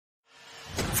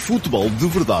Futebol de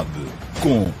Verdade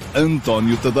com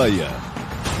António Tadeia.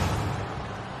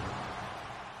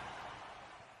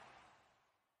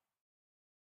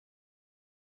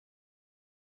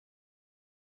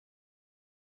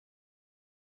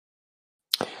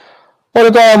 Ora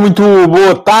então, muito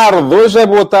boa tarde. Hoje é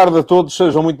boa tarde a todos.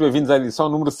 Sejam muito bem-vindos à edição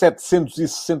número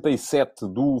 767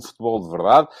 do Futebol de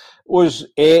Verdade.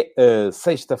 Hoje é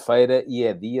sexta-feira e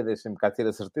é dia, deixem-me cá ter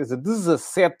a certeza,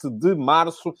 17 de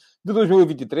março de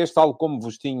 2023, tal como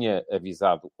vos tinha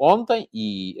avisado ontem.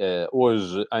 E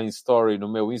hoje, em story no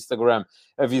meu Instagram,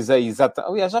 avisei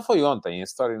exatamente... Aliás, já foi ontem, em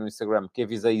story no Instagram, que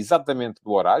avisei exatamente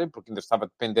do horário, porque ainda estava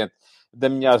dependente da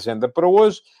minha agenda para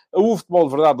hoje. O Futebol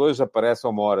de Verdade hoje aparece a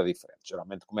uma hora diferente.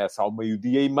 Geralmente começa ao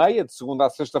 12:30, de segunda a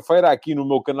sexta-feira, aqui no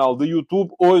meu canal de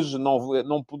YouTube. Hoje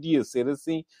não podia ser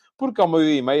assim, porque ao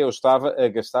 12:30 eu estava a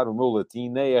gastar o meu latim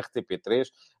na RTP3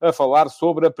 a falar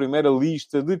sobre a primeira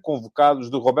lista de convocados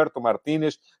de Roberto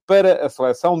Martínez para a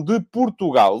seleção de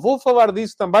Portugal. Vou falar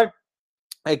disso também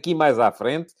aqui mais à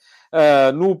frente,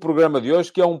 no programa de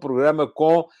hoje, que é um programa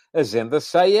com agenda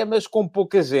cheia, mas com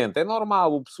pouca gente. É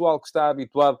normal, o pessoal que está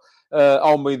habituado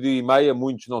ao 12:30,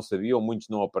 muitos não sabiam, muitos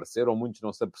não apareceram, muitos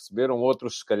não se aperceberam,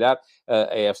 outros, se calhar,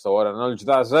 a esta hora não lhes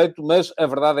dá jeito, mas a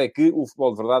verdade é que o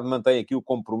Futebol de Verdade mantém aqui o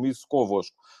compromisso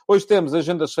convosco. Hoje temos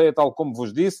agenda cheia, tal como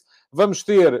vos disse. Vamos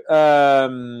ter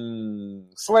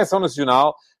Seleção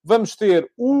Nacional. Vamos ter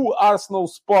o Arsenal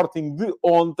Sporting de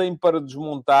ontem para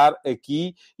desmontar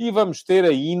aqui e vamos ter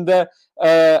ainda,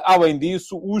 além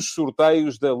disso, os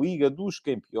sorteios da Liga dos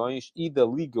Campeões e da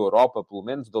Liga Europa, pelo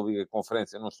menos da Liga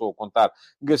Conferência. Não estou a contar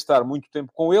gastar muito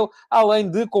tempo com ele, além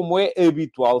de, como é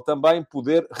habitual também,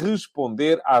 poder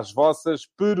responder às vossas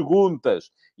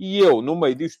perguntas. E eu, no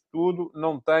meio disto tudo,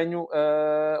 não tenho,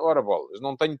 ora bolas,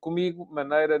 não tenho comigo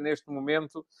maneira neste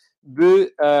momento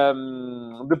de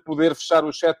poder fechar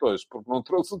o chat hoje, porque não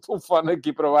trouxe o telefone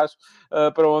aqui para baixo,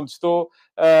 para onde estou,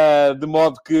 de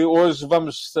modo que hoje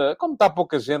vamos, como está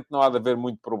pouca gente, não há de haver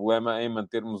muito problema em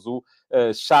mantermos o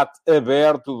chat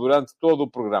aberto durante todo o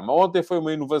programa. Ontem foi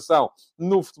uma inovação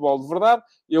no Futebol de Verdade,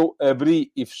 eu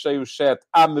abri e fechei o chat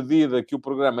à medida que o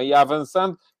programa ia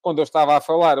avançando. Quando eu estava a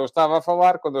falar, eu estava a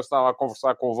falar. Quando eu estava a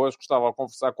conversar convosco, estava a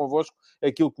conversar convosco.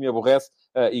 Aquilo que me aborrece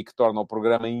e que torna o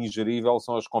programa ingerível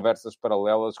são as conversas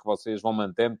paralelas que vocês vão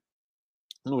mantendo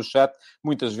no chat,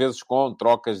 muitas vezes com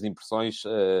trocas de impressões,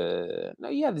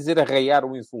 não ia dizer arraiar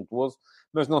o insultuoso,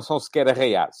 mas não são sequer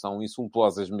arraiar, são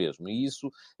insultuosas mesmo. E isso,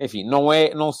 enfim,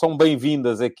 não são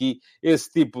bem-vindas aqui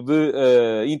esse tipo de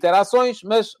interações,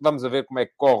 mas vamos a ver como é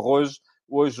que corre hoje.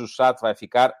 Hoje o chat vai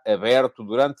ficar aberto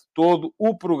durante todo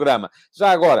o programa.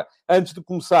 Já agora, antes de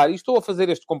começar, e estou a fazer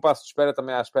este compasso de espera,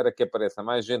 também à espera que apareça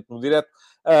mais gente no direto,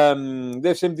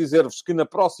 deixem-me dizer-vos que na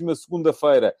próxima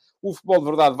segunda-feira o Futebol de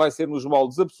Verdade vai ser nos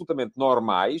moldes absolutamente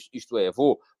normais, isto é,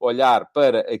 vou olhar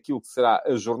para aquilo que será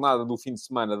a jornada do fim de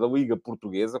semana da Liga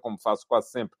Portuguesa, como faço quase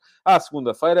sempre à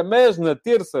segunda-feira, mas na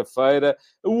terça-feira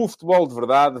o Futebol de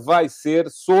Verdade vai ser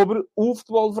sobre o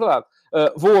Futebol de Verdade.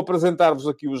 Vou apresentar-vos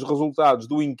aqui os resultados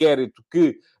do inquérito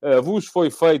que vos foi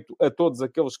feito a todos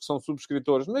aqueles que são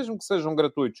subscritores, mesmo que sejam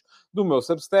gratuitos, do meu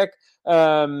Substack,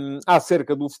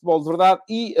 acerca do Futebol de Verdade,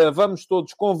 e vamos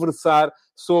todos conversar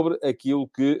sobre aquilo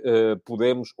que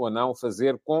podemos ou não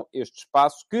fazer com este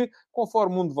espaço que,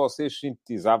 conforme um de vocês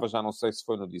sintetizava, já não sei se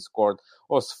foi no Discord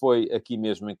ou se foi aqui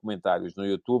mesmo em comentários no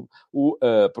YouTube, o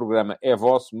programa é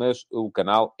vosso, mas o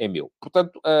canal é meu.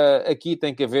 Portanto, aqui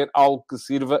tem que haver algo que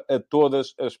sirva a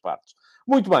todas as partes.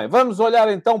 Muito bem, vamos olhar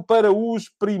então para os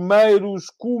primeiros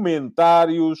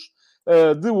comentários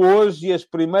de hoje e as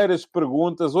primeiras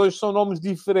perguntas. Hoje são nomes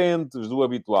diferentes do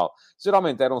habitual.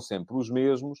 Geralmente eram sempre os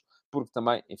mesmos, porque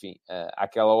também, enfim,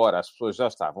 àquela hora as pessoas já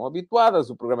estavam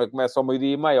habituadas. O programa começa ao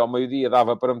 12:30, ao meio-dia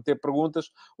dava para meter perguntas.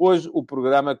 Hoje o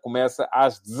programa começa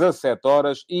às 17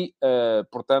 horas e,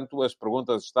 portanto, as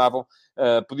perguntas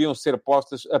podiam ser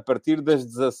postas a partir das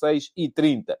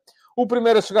 16h30. O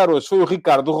primeiro a chegar hoje foi o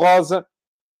Ricardo Rosa,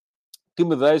 que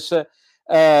me deixa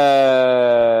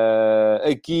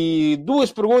aqui duas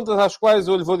perguntas às quais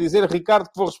eu lhe vou dizer, Ricardo,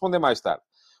 que vou responder mais tarde.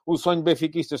 O sonho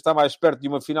benfiquista está mais perto de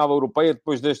uma final europeia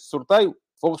depois deste sorteio?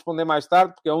 Vou responder mais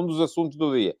tarde, porque é um dos assuntos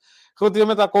do dia.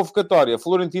 Relativamente à convocatória,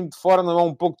 Florentino de fora não é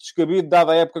um pouco descabido,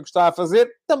 dada a época que está a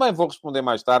fazer? Também vou responder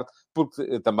mais tarde,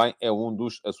 porque também é um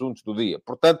dos assuntos do dia.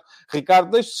 Portanto,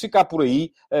 Ricardo, deixe-se ficar por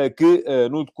aí, que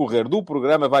no decorrer do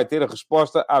programa vai ter a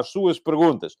resposta às suas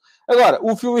perguntas. Agora,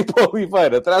 o Filipe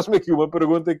Oliveira traz-me aqui uma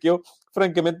pergunta que eu,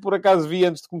 francamente, por acaso vi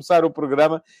antes de começar o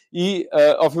programa e,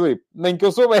 Filipe, nem que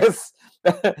eu soubesse,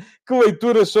 que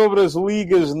leituras sobre as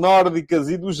ligas nórdicas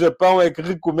e do Japão é que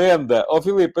recomenda?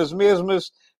 Filipe, as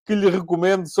mesmas que lhe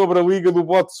recomendo sobre a Liga do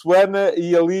Botsuana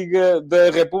e a Liga da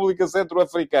República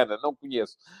Centro-Africana. Não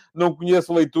conheço. Não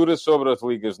conheço leituras sobre as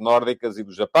ligas nórdicas e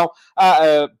do Japão.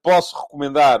 Posso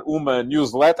recomendar uma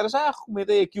newsletter, já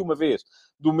recomendei aqui uma vez,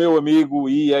 do meu amigo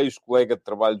e ex-colega de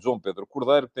trabalho, João Pedro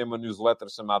Cordeiro, que tem uma newsletter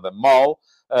chamada MOL.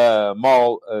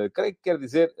 Creio que quer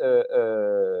dizer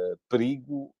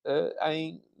perigo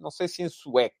em, não sei se em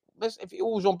sueco. Mas, enfim,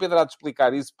 o João Pedro há de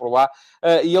explicar isso por lá.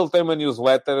 E ele tem uma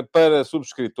newsletter para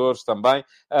subscritores também.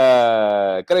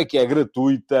 Creio que é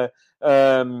gratuita.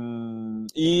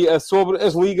 E sobre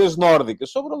as ligas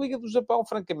nórdicas. Sobre a Liga do Japão,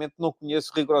 francamente, não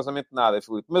conheço rigorosamente nada,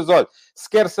 Filipe. Mas, olha, se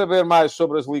quer saber mais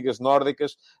sobre as ligas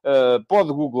nórdicas,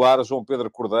 pode googlar João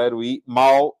Pedro Cordeiro e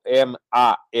MAL,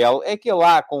 M-A-L. É aquele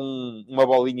lá com uma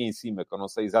bolinha em cima, que eu não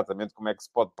sei exatamente como é que se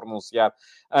pode pronunciar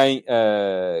em,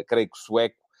 creio que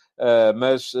sueco.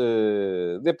 Mas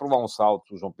dê por lá um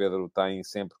salto. O João Pedro tem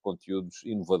sempre conteúdos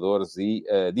inovadores e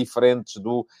diferentes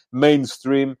do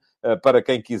mainstream para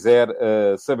quem quiser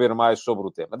saber mais sobre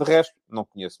o tema. De resto, não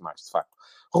conheço mais, de facto.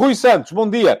 Rui Santos, bom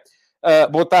dia.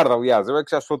 Boa tarde, aliás. Eu é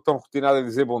que já estou tão rotinado a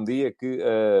dizer bom dia que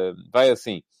vai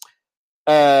assim.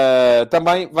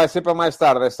 Também vai ser para mais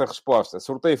tarde esta resposta.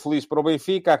 Sorteio feliz para o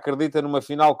Benfica. Acredita numa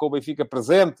final com o Benfica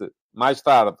presente? Mais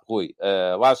tarde, Rui.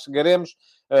 Lá chegaremos,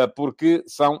 porque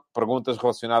são perguntas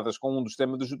relacionadas com um dos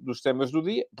temas do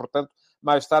dia. Portanto,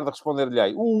 mais tarde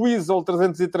responder-lhe-ei. O Weasel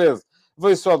 313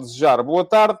 veio só desejar boa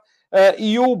tarde.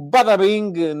 E o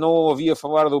Badabing, não ouvia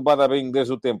falar do Badabing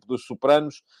desde o tempo dos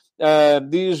Sopranos,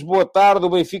 diz, boa tarde, o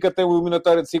Benfica tem uma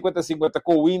eliminatória de 50-50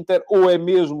 com o Inter, ou é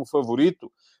mesmo o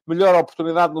favorito? Melhor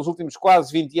oportunidade nos últimos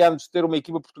quase 20 anos de ter uma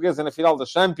equipa portuguesa na final da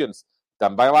Champions?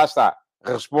 Também lá está.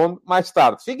 Respondo mais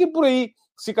tarde. Fiquem por aí.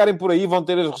 Se ficarem por aí, vão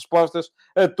ter as respostas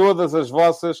a todas as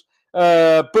vossas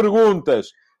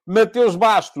perguntas. Mateus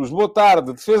Bastos, boa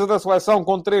tarde. Defesa da seleção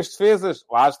com 3 defesas?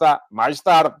 Lá está. Mais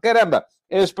tarde. Caramba!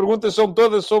 As perguntas são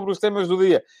todas sobre os temas do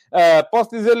dia.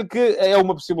 Posso dizer-lhe que é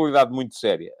uma possibilidade muito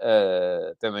séria,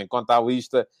 tendo em conta a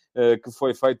lista que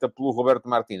foi feita pelo Roberto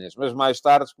Martínez. Mas mais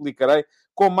tarde explicarei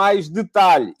com mais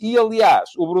detalhe. E,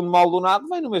 aliás, o Bruno Maldonado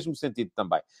vai no mesmo sentido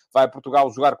também. Vai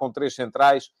Portugal jogar com 3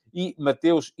 centrais e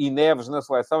Mateus e Neves na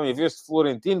seleção em vez de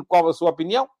Florentino. Qual a sua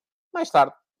opinião? Mais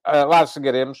tarde. Lá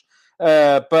chegaremos.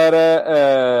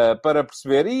 Para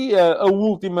perceber. E a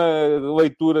última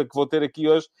leitura que vou ter aqui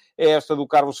hoje é esta do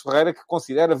Carlos Ferreira, que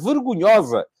considera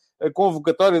vergonhosa a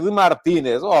convocatória de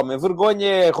Martínez. Homem, vergonha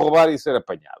é roubar e ser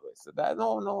apanhado.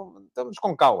 Não, estamos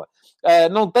com calma.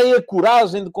 Não tem a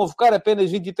coragem de convocar apenas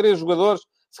 23 jogadores.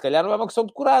 Se calhar não é uma questão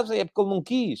de coragem, é porque ele não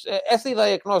quis. Essa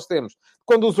ideia que nós temos,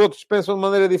 quando os outros pensam de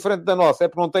maneira diferente da nossa, é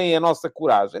porque não têm a nossa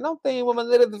coragem. Não têm uma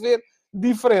maneira de ver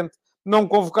diferente. Não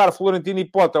convocar Florentino e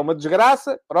Pote é uma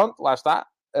desgraça. Pronto, lá está.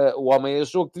 O homem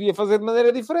achou que devia fazer de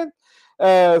maneira diferente.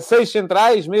 6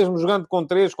 centrais, mesmo jogando com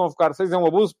 3, convocar 6 é um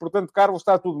abuso. Portanto, Carlos,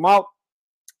 está tudo mal.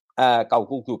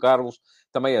 Calculo que o Carlos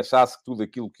também achasse que tudo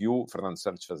aquilo que o Fernando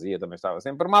Santos fazia também estava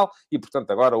sempre mal. E,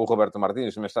 portanto, agora o Roberto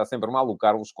Martínez também está sempre mal. O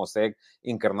Carlos consegue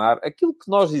encarnar aquilo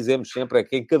que nós dizemos sempre, é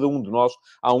que em cada um de nós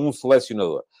há um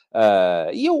selecionador.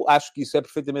 E eu acho que isso é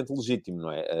perfeitamente legítimo,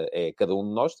 não é? É cada um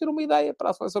de nós ter uma ideia para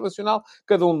a seleção nacional.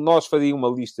 Cada um de nós faria uma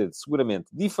lista seguramente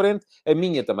diferente. A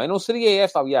minha também não seria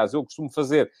esta. Aliás, eu costumo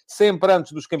fazer, sempre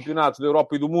antes dos campeonatos da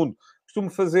Europa e do mundo, costumo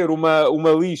fazer uma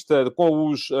lista com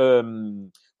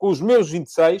os meus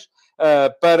 26,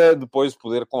 para depois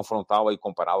poder confrontá-la e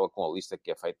compará-la com a lista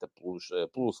que é feita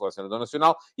pelo selecionador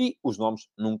nacional, e os nomes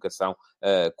nunca são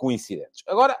coincidentes.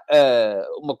 Agora,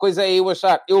 uma coisa é eu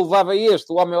achar, eu levava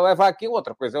este, o homem leva aquilo,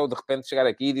 outra coisa é eu de repente chegar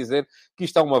aqui e dizer que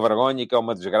isto é uma vergonha, que é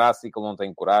uma desgraça e que ele não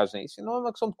tem coragem. Isso não é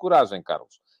uma questão de coragem,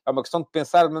 Carlos. É uma questão de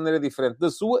pensar de maneira diferente da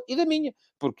sua e da minha,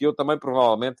 porque eu também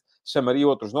provavelmente chamaria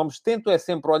outros nomes. Tento é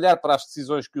sempre olhar para as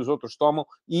decisões que os outros tomam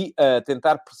e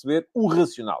tentar perceber o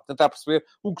racional, tentar perceber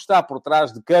o que está por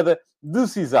trás de cada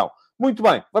decisão. Muito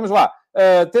bem, vamos lá.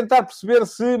 Tentar perceber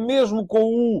se mesmo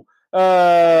com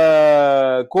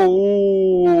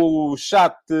o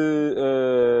chat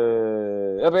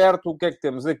aberto, o que é que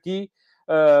temos aqui?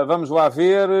 Vamos lá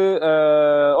ver.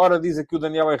 Ora, diz aqui o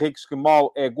Daniel Henriques que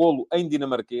mal é golo em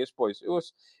dinamarquês. Pois,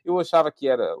 eu achava que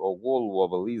era ou golo ou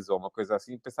baliza ou uma coisa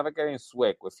assim. Pensava que era em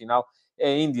sueco. Afinal,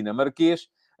 é em dinamarquês.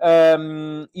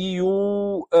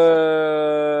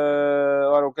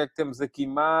 Ora, o que é que temos aqui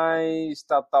mais?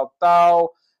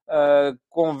 Tal.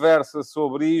 Conversa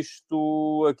sobre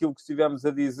isto. Aquilo que estivemos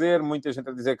a dizer. Muita gente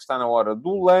a dizer que está na hora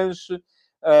do lanche.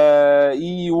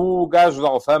 E o gajo da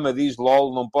Alfama diz,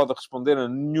 LOL, não pode responder a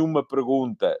nenhuma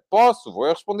pergunta. Posso, vou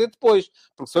responder depois.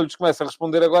 Porque se eu lhes começo a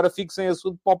responder agora, fico sem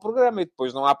assunto para o programa. E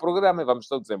depois não há programa e vamos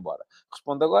todos embora.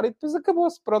 Respondo agora e depois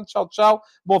acabou-se. Pronto, tchau, tchau.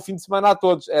 Bom fim de semana a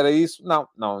todos. Era isso?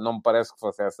 Não me parece que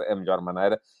fosse essa a melhor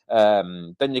maneira.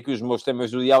 Tenho aqui os meus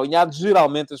temas do dia alinhados.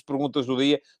 Geralmente as perguntas do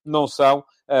dia não são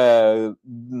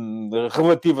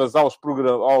relativas aos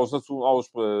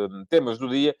temas do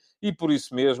dia e por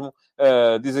isso mesmo,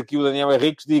 diz aqui o Daniel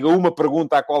Henriques, diga uma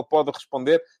pergunta à qual pode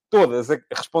responder todas.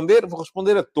 Vou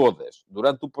responder a todas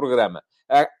durante o programa.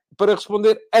 Para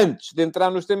responder antes de entrar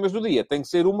nos temas do dia, tem que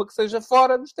ser uma que seja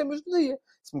fora dos temas do dia.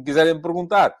 Se me quiserem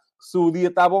perguntar se o dia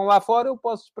está bom lá fora, eu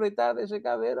posso espreitar, deixa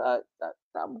cá ver,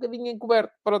 está um bocadinho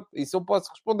encoberto. Pronto, isso eu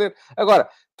posso responder. Agora,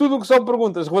 tudo o que são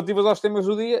perguntas relativas aos temas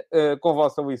do dia, com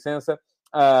vossa licença,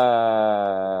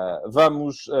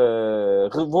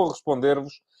 vou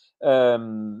responder-vos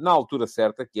na altura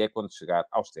certa, que é quando chegar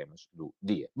aos temas do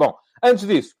dia. Bom, antes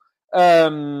disso,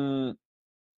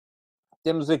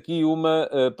 temos aqui uma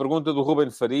pergunta do Ruben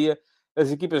Faria.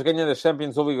 As equipas ganhando a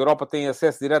Champions ou Liga Europa têm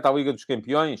acesso direto à Liga dos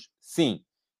Campeões? Sim.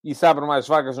 E se abrem mais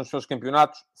vagas nos seus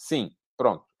campeonatos? Sim.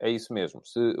 Pronto, é isso mesmo.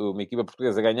 Se uma equipa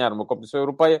portuguesa ganhar uma competição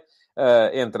europeia,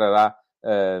 entrará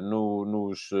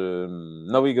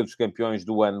na Liga dos Campeões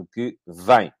do ano que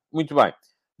vem. Muito bem.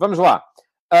 Vamos lá.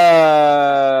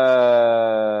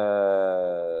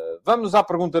 Vamos à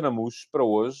pergunta na MUS para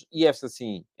hoje. E esta,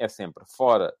 sim, é sempre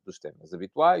fora dos temas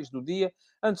habituais do dia.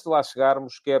 Antes de lá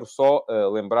chegarmos, quero só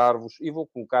lembrar-vos, e vou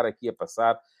colocar aqui a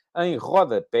passar em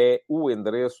rodapé o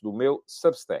endereço do meu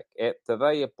Substack. É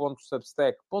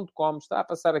tadeia.substack.com. Está a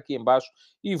passar aqui em baixo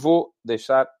e vou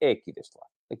deixar, aqui deste lado.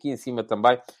 Aqui em cima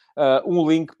também, um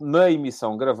link na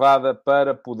emissão gravada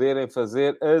para poderem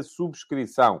fazer a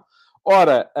subscrição.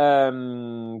 Ora,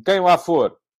 quem lá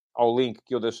for ao link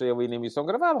que eu deixei ali na emissão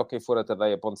gravada, ou quem for a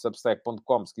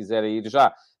tadeia.substack.com, se quiserem ir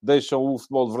já, deixam o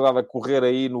Futebol de Verdade a correr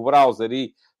aí no browser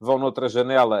e vão noutra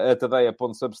janela a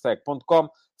tadeia.substack.com,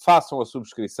 façam a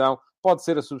subscrição. Pode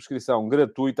ser a subscrição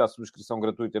gratuita. A subscrição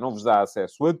gratuita não vos dá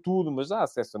acesso a tudo, mas dá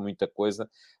acesso a muita coisa.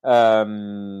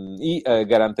 E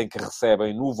garantem que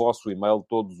recebem no vosso e-mail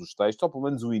todos os textos, ou pelo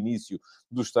menos o início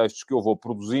dos textos que eu vou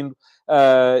produzindo,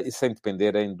 e sem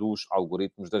dependerem dos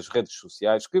algoritmos das redes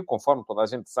sociais, que, conforme toda a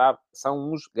gente sabe,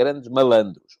 são uns grandes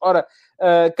malandros. Ora,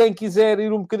 quem quiser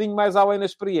ir um bocadinho mais além na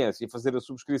experiência e fazer a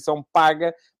subscrição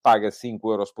paga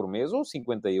 5 euros por mês ou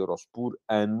 50 euros por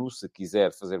ano, se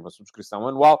quiser fazer uma subscrição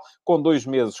anual, com 2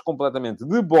 meses completamente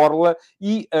de borla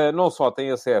e não só tem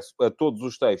acesso a todos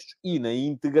os textos e na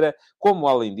íntegra, como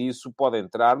além disso pode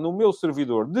entrar no meu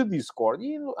servidor de Discord.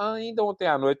 E ainda ontem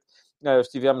à noite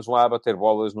estivemos lá a bater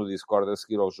bolas no Discord a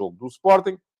seguir ao jogo do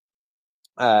Sporting.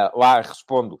 Lá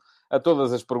respondo a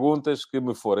todas as perguntas que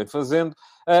me forem fazendo.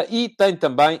 E tem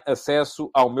também acesso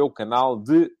ao meu canal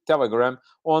de Telegram,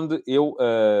 onde eu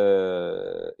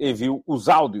envio os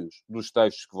áudios dos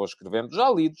textos que vou escrevendo, já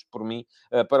lidos por mim,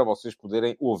 para vocês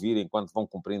poderem ouvir enquanto vão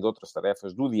cumprindo outras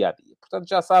tarefas do dia-a-dia. Portanto,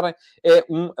 já sabem, é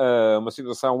uma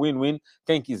situação win-win.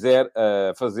 Quem quiser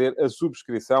fazer a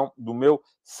subscrição do meu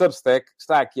Substack,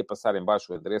 está aqui a passar em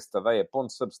baixo o endereço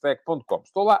tadeia.substack.com.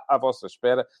 Estou lá à vossa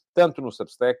espera, tanto no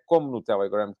Substack, como no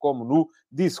Telegram, como no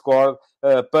Discord,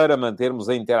 para mantermos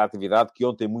a interatividade, que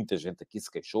ontem muita gente aqui se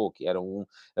queixou, que era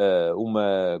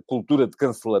uma cultura de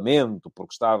cancelamento,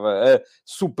 porque estava a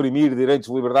suprimir direitos,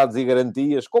 liberdades e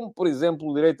garantias, como, por exemplo,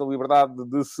 o direito à liberdade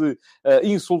de se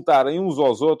insultarem uns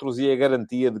aos outros e a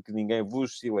garantia de que ninguém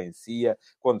vos silencia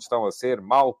quando estão a ser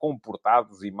mal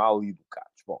comportados e mal educados.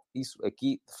 Bom, isso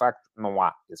aqui, de facto, não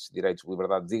há esses direitos,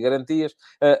 liberdades e garantias,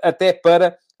 até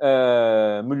para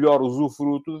melhor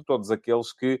usufruto de todos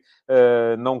aqueles que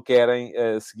não querem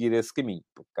seguir esse caminho,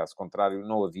 porque, caso contrário,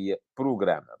 não havia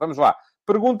programa. Vamos lá.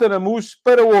 Pergunta na MUS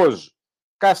para hoje.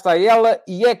 Cá está ela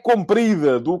e é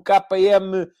comprida, do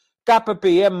KPM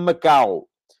Macau.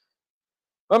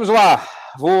 Vamos lá.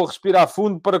 Vou respirar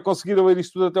fundo para conseguir ler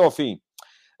isto tudo até ao fim.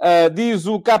 Diz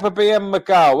o KPM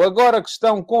Macau, agora que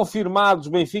estão confirmados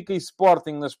Benfica e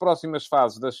Sporting nas próximas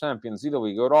fases da Champions e da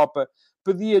Liga Europa,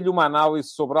 pedia-lhe uma análise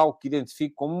sobre algo que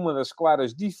identifico como uma das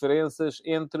claras diferenças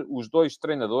entre os dois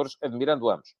treinadores, admirando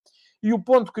ambos. E o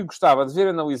ponto que gostava de ver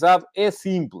analisado é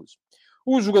simples.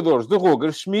 Os jogadores de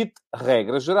Roger Schmidt,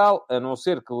 regra geral, a não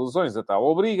ser que lesões a tal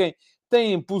obriguem,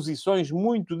 têm posições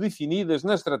muito definidas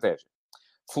na estratégia.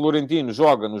 Florentino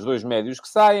joga nos dois médios que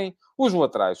saem, os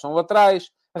laterais são laterais,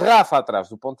 Rafa atrás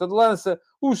do ponta de lança,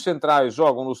 os centrais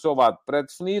jogam no seu lado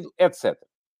pré-definido, etc.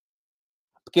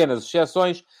 Pequenas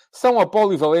exceções são a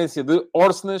polivalência de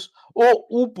Orsnes ou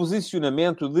o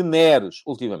posicionamento de Neres,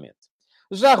 ultimamente.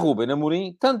 Já Ruben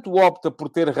Amorim tanto opta por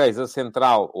ter Reis a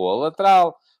central ou a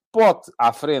lateral, Pote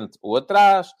à frente ou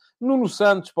atrás, Nuno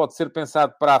Santos pode ser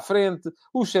pensado para a frente,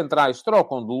 os centrais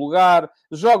trocam de lugar,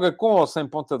 joga com ou sem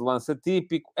ponta de lança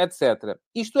típico, etc.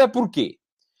 Isto é porquê?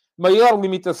 Maior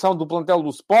limitação do plantel do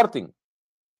Sporting?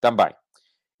 Também.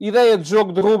 Ideia de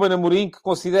jogo de Ruben Amorim que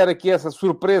considera que essa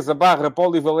surpresa /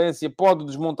 polivalência pode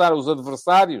desmontar os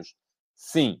adversários?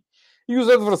 Sim. E os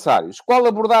adversários? Qual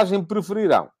abordagem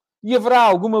preferirão? E haverá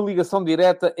alguma ligação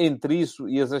direta entre isso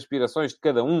e as aspirações de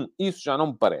cada um? Isso já não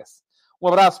me parece. Um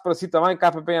abraço para si também,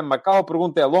 KPM Macau. A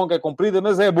pergunta é longa, é comprida,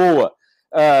 mas é boa.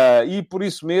 E por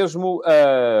isso mesmo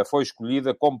foi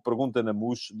escolhida como pergunta na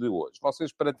MUS de hoje.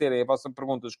 Vocês, para terem a vossa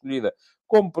pergunta escolhida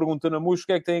como pergunta na MUS, o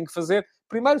que é que têm que fazer?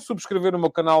 Primeiro, subscrever o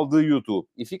meu canal de YouTube.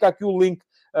 E fica aqui o link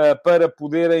para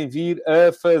poderem vir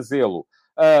a fazê-lo.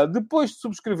 Depois de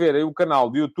subscreverem o canal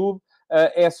de YouTube,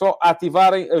 é só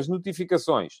ativarem as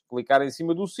notificações. Clicar em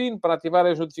cima do sino para ativar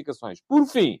as notificações. Por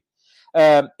fim,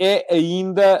 é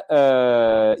ainda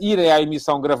irem à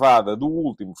emissão gravada do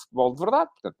último Futebol de Verdade,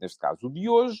 portanto, neste caso, o de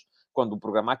hoje, quando o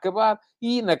programa acabar,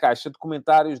 e na caixa de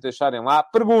comentários deixarem lá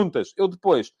perguntas. Eu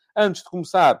depois, antes de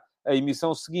começar a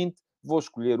emissão seguinte, vou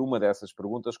escolher uma dessas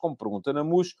perguntas como pergunta na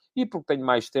MUS e, porque tenho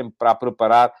mais tempo para a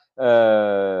preparar,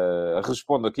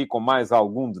 respondo aqui com mais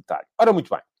algum detalhe. Ora, muito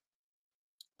bem.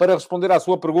 Para responder à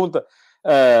sua pergunta,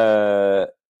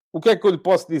 o que é que eu lhe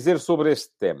posso dizer sobre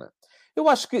este tema? Eu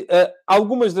acho que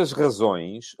algumas das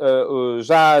razões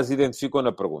já as identificou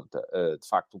na pergunta. De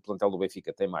facto, o plantel do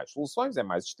Benfica tem mais soluções, é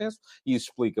mais extenso, e isso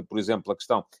explica, por exemplo, a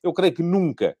questão... Eu creio que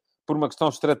nunca, por uma questão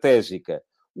estratégica,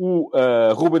 o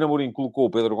Ruben Amorim colocou o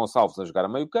Pedro Gonçalves a jogar a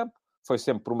meio campo. Foi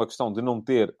sempre por uma questão de não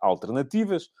ter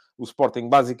alternativas. O Sporting,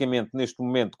 basicamente, neste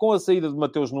momento, com a saída de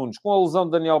Mateus Nunes, com a lesão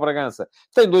de Daniel Bragança,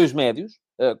 tem dois médios,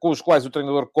 com os quais o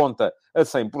treinador conta a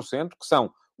 100%, que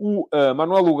são o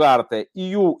Manuel Ugarte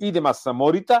e o Idemassa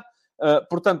Morita.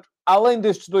 Portanto, além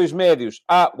destes dois médios,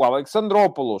 há o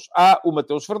Alexandrópolos, há o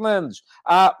Mateus Fernandes,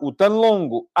 há o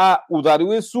Tanlongo, há o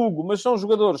Dário Essugo, mas são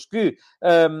jogadores que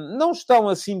não estão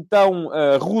assim tão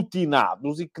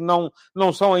rotinados e que não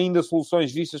são ainda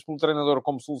soluções vistas pelo treinador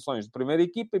como soluções de primeira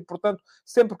equipa e, portanto,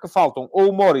 sempre que faltam ou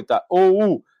o Morita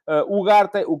ou o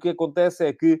Ugarte, o que acontece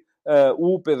é que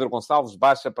o Pedro Gonçalves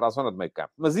baixa para a zona de meio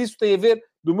campo. Mas isso tem a ver,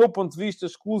 do meu ponto de vista,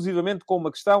 exclusivamente com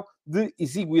uma questão de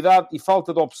exiguidade e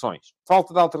falta de opções,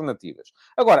 falta de alternativas.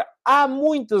 Agora, há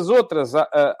muitas outras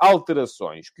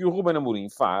alterações que o Ruben Amorim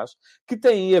faz que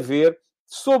têm a ver,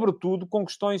 sobretudo, com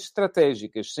questões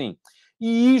estratégicas, sim.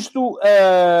 E isto,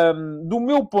 do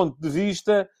meu ponto de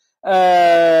vista,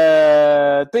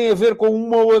 tem a ver com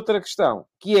uma outra questão,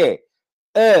 que é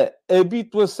a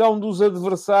habituação dos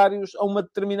adversários a uma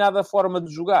determinada forma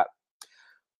de jogar.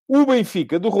 O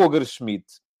Benfica, do Roger Schmidt,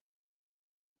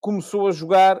 começou a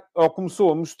jogar, ou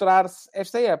começou a mostrar-se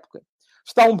esta época.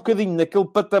 Está um bocadinho naquele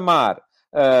patamar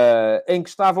em que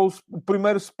estava o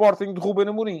primeiro Sporting de Ruben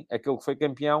Amorim, aquele que foi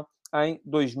campeão em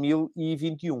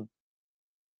 2021.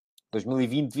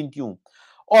 2020-21.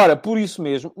 Ora, por isso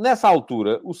mesmo, nessa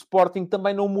altura, o Sporting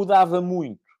também não mudava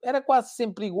muito. Era quase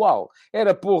sempre igual.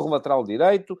 Era Porro lateral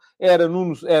direito, era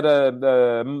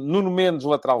Nuno Mendes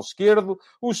lateral esquerdo,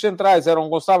 os centrais eram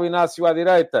Gonçalo Inácio à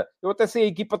direita, eu até sei a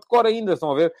equipa de cor ainda,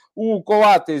 estão a ver? O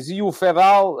Coates e o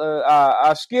Fedal à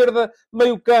esquerda,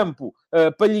 meio campo,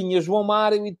 Palhinha, João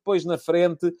Mário e depois na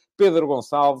frente Pedro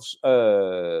Gonçalves,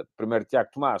 primeiro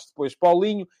Tiago Tomás, depois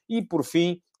Paulinho e por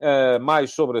fim,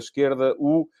 mais sobre a esquerda,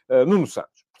 o Nuno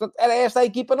Santos. Portanto, era esta a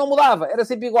equipa, não mudava, era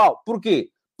sempre igual.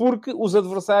 Porquê? Porque os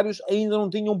adversários ainda não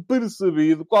tinham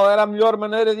percebido qual era a melhor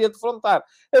maneira de a defrontar.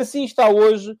 Assim está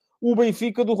hoje o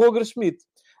Benfica do Roger Schmidt.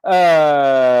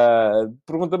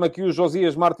 Pergunta-me aqui o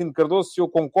Josias Martínez Cardoso se eu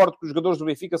concordo que os jogadores do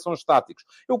Benfica são estáticos.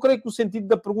 Eu creio que o sentido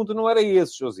da pergunta não era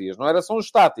esse, Josias. Não era são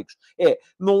estáticos.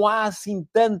 Não há assim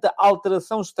tanta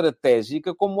alteração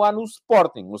estratégica como há no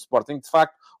Sporting. No Sporting, de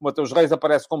facto, o Mateus Reis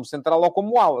aparece como central ou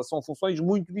como ala. São funções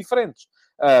muito diferentes.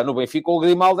 No Benfica, o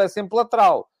Grimaldo é sempre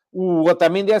lateral. O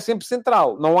Otamendi é sempre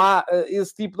central. Não há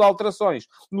esse tipo de alterações.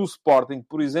 No Sporting,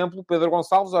 por exemplo, o Pedro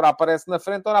Gonçalves ora aparece na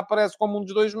frente, ora aparece como um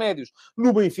dos dois médios.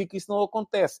 No Benfica isso não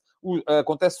acontece.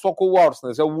 Acontece só com o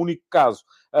Orsnes. É o único caso.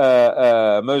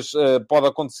 Mas pode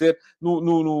acontecer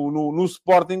no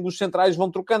Sporting, os centrais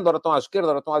vão trocando. Ora estão à esquerda,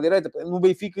 ora estão à direita. No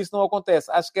Benfica isso não acontece.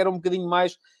 Acho que era um bocadinho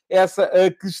mais essa a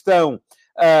questão.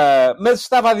 Mas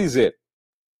estava a dizer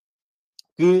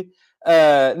que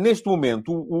neste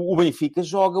momento, o Benfica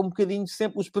joga um bocadinho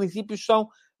sempre... Os princípios são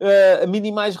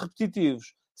minimais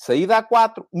repetitivos. Saída a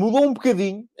 4, mudou um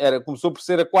bocadinho. Começou por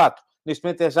ser a 4. Neste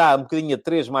momento é já um bocadinho a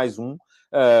 3 mais 1.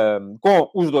 Com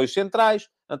os dois centrais.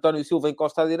 António Silva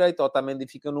encosta à direita, Otamendi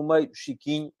fica no meio,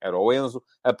 Chiquinho, era o Enzo,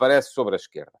 aparece sobre a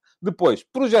esquerda. Depois,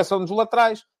 projeção dos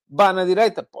laterais, Bá na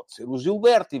direita, pode ser o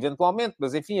Gilberto, eventualmente,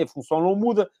 mas enfim, a função não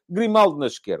muda, Grimaldo na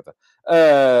esquerda.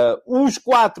 Os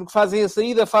 4 que fazem a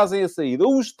saída, fazem a saída.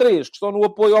 Os 3 que estão no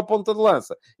apoio ao ponta de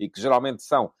lança, e que geralmente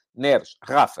são Neres,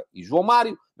 Rafa e João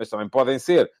Mário, mas também podem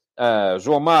ser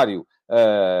João Mário,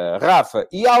 Rafa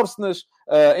e Ársenas,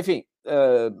 enfim,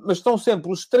 mas estão sempre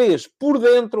os 3 por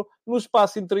dentro, no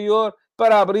espaço interior,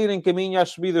 para abrirem caminho às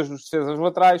subidas dos defesas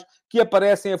laterais, que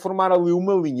aparecem a formar ali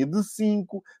uma linha de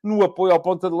 5 no apoio ao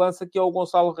ponta de lança, que é o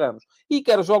Gonçalo Ramos. E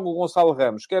quer jogue o Gonçalo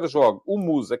Ramos, quer jogue o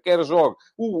Musa, quer jogue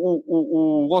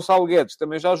o Gonçalo Guedes,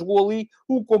 também já jogou ali,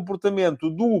 o comportamento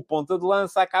do ponta de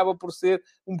lança acaba por ser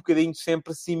um bocadinho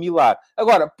sempre similar.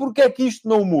 Agora, porquê é que isto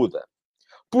não muda?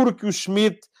 Porque o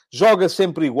Schmidt joga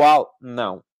sempre igual?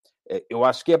 Não. Eu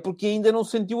acho que é porque ainda não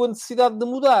sentiu a necessidade de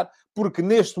mudar. Porque,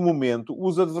 neste momento,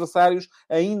 os adversários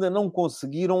ainda não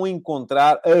conseguiram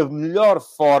encontrar a melhor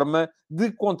forma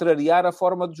de contrariar a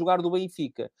forma de jogar do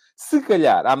Benfica. Se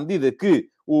calhar, à medida que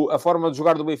a forma de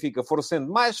jogar do Benfica for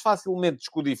sendo mais facilmente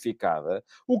descodificada,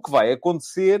 o que vai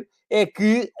acontecer é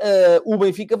que o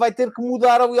Benfica vai ter que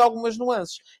mudar ali algumas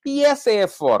nuances. E essa é a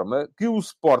forma que o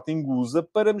Sporting usa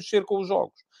para mexer com os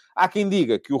jogos. Há quem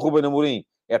diga que o Ruben Amorim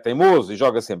é teimoso e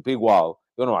joga sempre igual.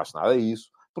 Eu não acho nada disso,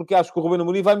 porque acho que o Ruben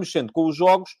Amorim vai mexendo com os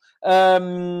jogos,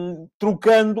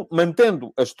 trocando,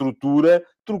 mantendo a estrutura,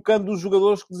 trocando os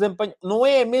jogadores que desempenham. Não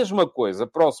é a mesma coisa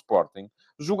para o Sporting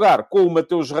jogar com o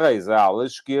Mateus Reis a ala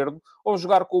esquerdo ou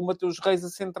jogar com o Mateus Reis a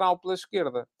central pela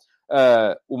esquerda.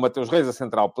 O Mateus Reis a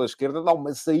central pela esquerda dá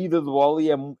uma saída de bola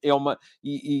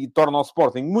e torna o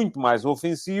Sporting muito mais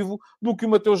ofensivo do que o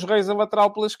Mateus Reis a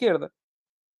lateral pela esquerda.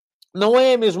 Não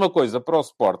é a mesma coisa para o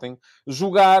Sporting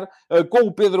jogar com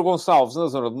o Pedro Gonçalves na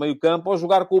zona do meio-campo ou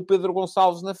jogar com o Pedro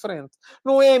Gonçalves na frente.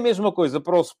 Não é a mesma coisa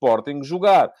para o Sporting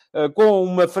jogar com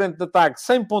uma frente de ataque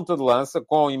sem ponta de lança,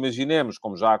 imaginemos,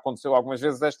 como já aconteceu algumas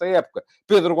vezes desta época,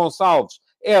 Pedro Gonçalves,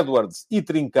 Edwards e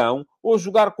Trincão, ou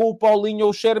jogar com o Paulinho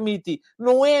ou o Chermiti.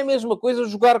 Não é a mesma coisa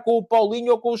jogar com o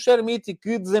Paulinho ou com o Chermiti,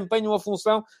 que desempenham a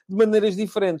função de maneiras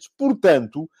diferentes.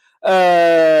 Portanto,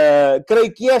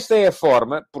 creio que esta é a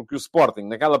forma, porque o Sporting,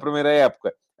 naquela primeira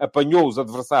época, apanhou os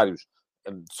adversários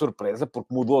de surpresa,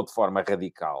 porque mudou de forma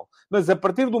radical. Mas a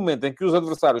partir do momento em que os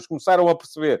adversários começaram a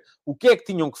perceber o que é que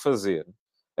tinham que fazer,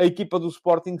 a equipa do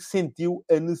Sporting sentiu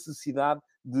a necessidade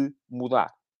de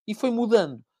mudar. E foi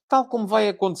mudando. Tal como vai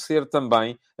acontecer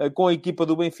também com a equipa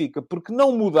do Benfica. Porque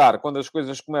não mudar quando as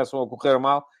coisas começam a correr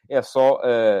mal é só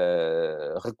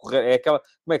recorrer... É aquela...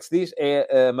 Como é que se diz?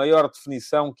 É a maior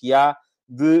definição que há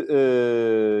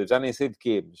de... já nem sei de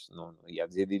quê, mas não ia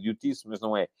dizer de idiotice, mas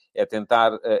não é. É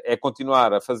tentar... é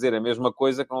continuar a fazer a mesma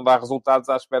coisa que não dá resultados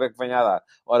à espera que venha a dar.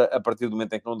 Ora, a partir do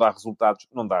momento em que não dá resultados,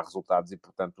 não dá resultados. E,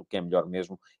 portanto, o que é melhor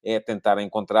mesmo é tentar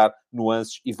encontrar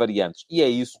nuances e variantes. E é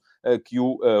isso que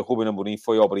o Ruben Amorim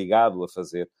foi obrigado a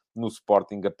fazer no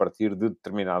Sporting a partir de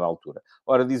determinada altura.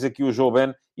 Ora, diz aqui o João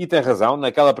Ben, e tem razão,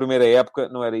 naquela primeira época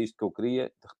não era isto que eu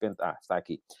queria, de repente... está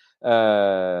aqui.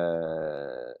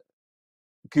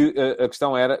 Que a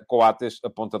questão era Coates a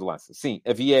ponta de lança. Sim,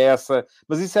 havia essa...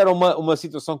 Mas isso era uma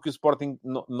situação que o Sporting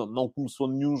não começou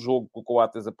nenhum jogo com o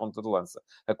Coates a ponta de lança.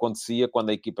 Acontecia quando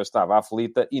a equipa estava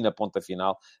aflita e na ponta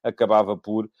final acabava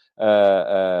por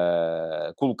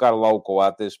colocar lá o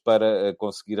Coates para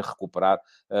conseguir recuperar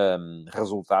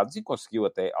resultados. E conseguiu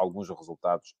até alguns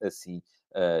resultados assim,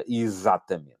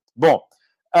 exatamente. Bom...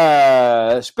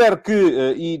 espero que,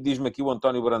 e diz-me aqui o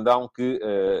António Brandão que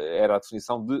era a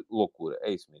definição de loucura. É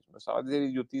isso mesmo. Eu estava a dizer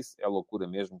idiotice, é loucura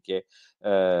mesmo, que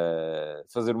é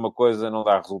fazer uma coisa, não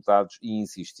dar resultados e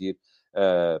insistir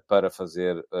para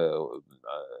fazer,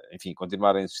 enfim,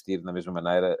 continuar a insistir na mesma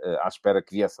maneira à espera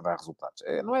que viesse a dar resultados.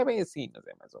 Não é bem assim, mas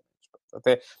é mais ou menos.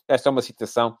 Até esta é uma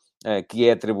citação que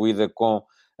é atribuída com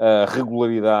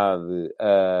regularidade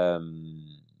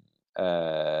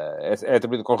é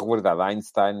atribuído com regularidade a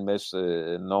Einstein, mas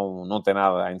não tem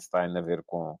nada a Einstein a ver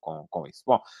com isso.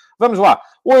 Bom, vamos lá.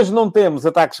 Hoje não temos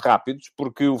ataques rápidos,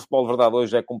 porque o futebol de verdade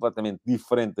hoje é completamente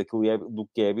diferente do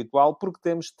que é habitual, porque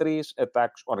temos 3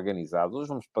 ataques organizados. Hoje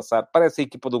vamos passar, parece a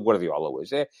equipa do Guardiola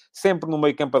hoje. É sempre no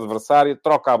meio campo adversário,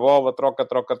 troca a bola, troca,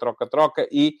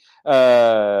 e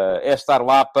é estar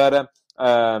lá para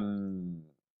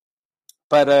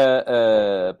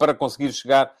conseguir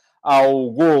chegar ao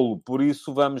golo. Por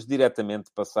isso, vamos diretamente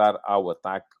passar ao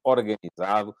ataque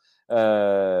organizado,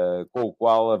 com o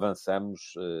qual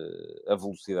avançamos a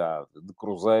velocidade de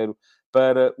cruzeiro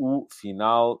para o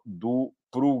final do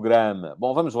programa.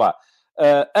 Bom, vamos lá.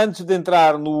 Antes de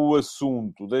entrar no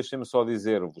assunto, deixem-me só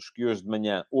dizer-vos que hoje de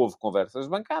manhã houve conversas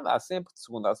de bancada, há sempre, de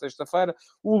segunda a sexta-feira.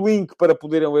 O link para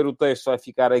poderem ler o texto vai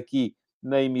ficar aqui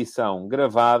na emissão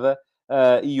gravada.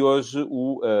 E hoje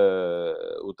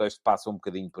o texto passa um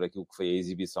bocadinho por aquilo que foi a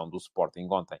exibição do Sporting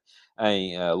ontem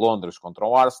em Londres contra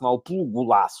o Arsenal, pelo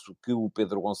golaço que o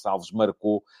Pedro Gonçalves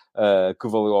marcou, que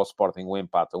valeu ao Sporting o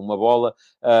empate a uma bola,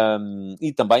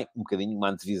 e também um bocadinho uma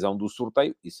antevisão do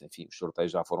sorteio. Isso, enfim, os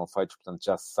sorteios já foram feitos, portanto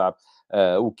já se sabe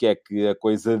o que é que a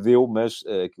coisa deu, mas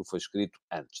aquilo foi escrito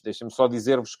antes. Deixem-me só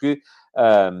dizer-vos que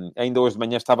ainda hoje de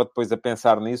manhã estava depois a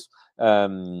pensar nisso.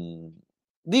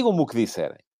 Digam-me o que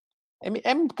disserem.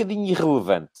 É um bocadinho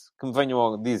irrelevante que me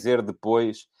venham a dizer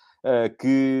depois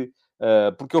que...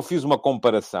 porque eu fiz uma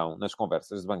comparação nas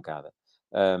conversas de bancada.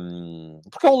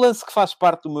 Porque é um lance que faz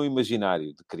parte do meu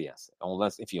imaginário de criança. É um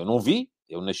lance... Enfim, eu não vi.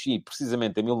 Eu nasci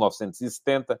precisamente em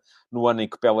 1970, no ano em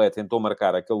que Pelé tentou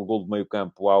marcar aquele gol de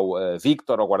meio-campo ao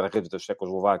Victor, ao guarda-redes da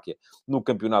Checoslováquia, no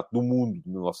Campeonato do Mundo de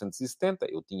 1970.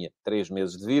 Eu tinha 3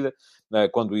 meses de vida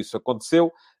quando isso aconteceu.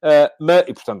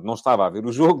 E, portanto, não estava a ver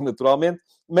o jogo, naturalmente.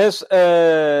 Mas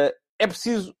é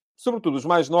preciso, sobretudo os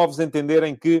mais novos,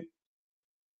 entenderem que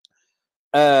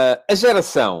a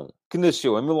geração que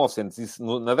nasceu em 1900,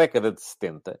 na década de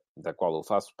 70, da qual eu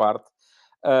faço parte,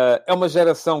 é uma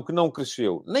geração que não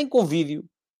cresceu nem com vídeo,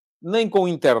 nem com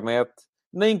internet,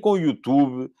 nem com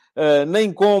YouTube,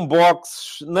 nem com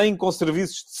boxes, nem com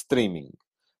serviços de streaming.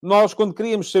 Nós, quando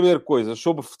queríamos saber coisas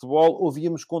sobre futebol,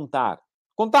 ouvíamos contar.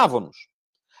 Contavam-nos.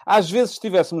 Às vezes, se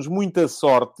tivéssemos muita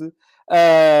sorte,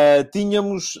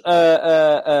 tínhamos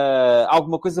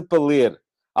alguma coisa para ler.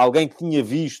 Alguém que tinha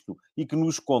visto e que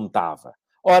nos contava.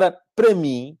 Ora, para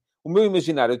mim, o meu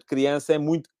imaginário de criança é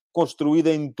muito construído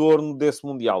em torno desse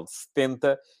Mundial de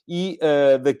 70 e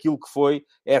daquilo que foi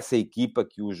essa equipa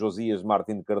que o Josias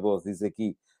Martínez Cardoso diz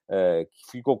aqui,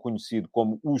 que ficou conhecido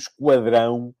como o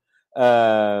Esquadrão.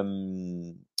 Era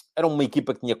uma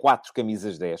equipa que tinha 4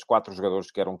 camisas 10, 4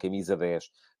 jogadores que eram camisa 10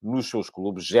 nos seus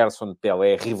clubes, Gerson,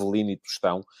 Pelé, Rivelino e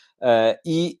Tostão,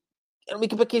 e era uma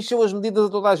equipa que encheu as medidas a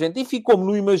toda a gente. E ficou-me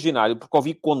no imaginário, porque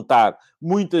ouvi contar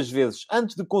muitas vezes,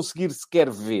 antes de conseguir sequer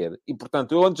ver, e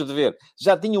portanto, eu antes de ver,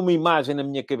 já tinha uma imagem na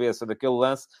minha cabeça daquele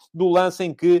lance, do lance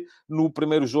em que, no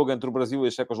primeiro jogo entre o Brasil e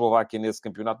a Checoslováquia nesse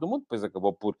campeonato do mundo, depois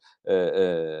acabou por,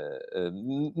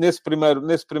 nesse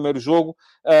primeiro jogo,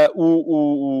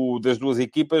 das duas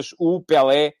equipas, o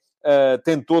Pelé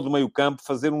tentou do meio campo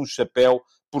fazer um chapéu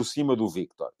por cima do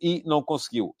Victor. E não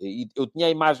conseguiu. E eu tinha a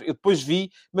imagem... Eu depois vi,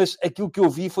 mas aquilo que eu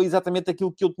vi foi exatamente aquilo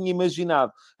que eu tinha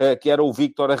imaginado. Que era o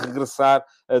Victor a regressar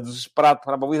desesperado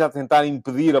para a baliza, a tentar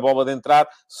impedir a bola de entrar,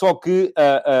 só que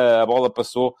a bola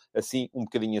passou assim, um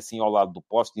bocadinho assim ao lado do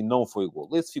poste e não foi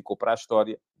golo. Esse ficou para a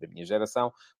história da minha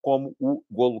geração como o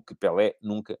golo que Pelé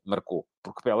nunca marcou.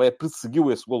 Porque Pelé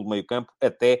perseguiu esse golo de meio campo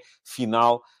até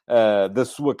final da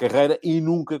sua carreira e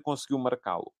nunca conseguiu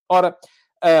marcá-lo. Ora...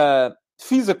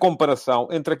 fiz a comparação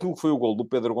entre aquilo que foi o gol do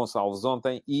Pedro Gonçalves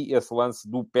ontem e esse lance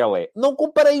do Pelé. Não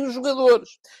comparei os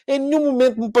jogadores. Em nenhum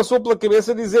momento me passou pela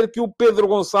cabeça dizer que o Pedro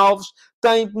Gonçalves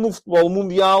tem no futebol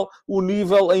mundial o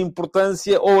nível, a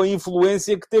importância ou a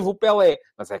influência que teve o Pelé.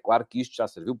 Mas é claro que isto já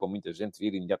serviu para muita gente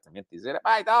vir imediatamente dizer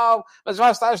não, mas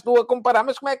já estás tu a comparar,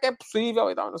 mas como é que é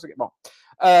possível? E tal, não sei o quê. Bom,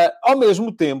 ao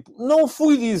mesmo tempo, não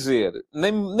fui dizer,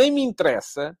 nem me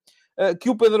interessa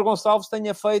que o Pedro Gonçalves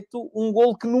tenha feito um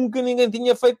gol que nunca ninguém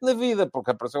tinha feito na vida,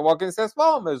 porque apareceu alguém e dissesse,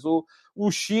 mas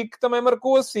o Chique também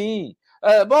marcou assim.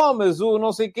 Mas o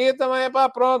não sei quê também,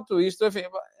 pronto, isto, enfim...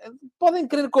 Podem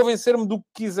querer convencer-me do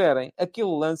que quiserem.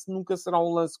 Aquele lance nunca será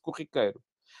um lance corriqueiro.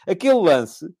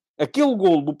 Aquele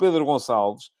gol do Pedro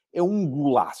Gonçalves é um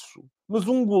golaço. Mas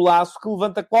um golaço que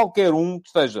levanta qualquer um que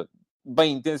esteja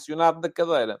bem intencionado da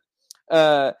cadeira.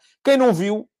 Quem não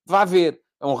viu, vá ver.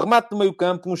 É um remate no meio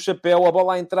campo, um chapéu, a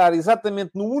bola a entrar exatamente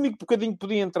no único bocadinho que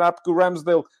podia entrar, porque o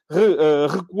Ramsdale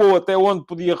recuou até onde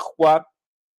podia recuar.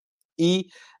 E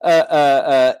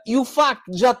o facto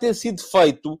de já ter sido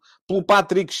feito pelo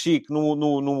Patrick Schick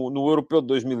no Europeu de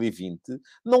 2020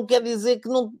 não quer dizer que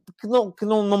não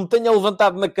me tenha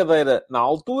levantado na cadeira na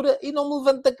altura e não me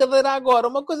levante da cadeira agora.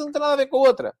 Uma coisa não tem nada a ver com a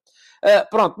outra.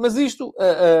 Pronto, mas isto...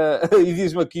 e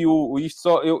diz-me aqui isto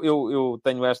só... Eu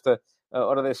tenho esta...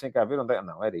 Ora, deixem cá ver onde é...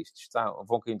 Não, era isto.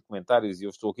 Vão caindo comentários e eu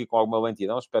estou aqui com alguma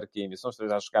lentidão. Espero que a emissão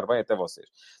esteja a chegar bem até vocês.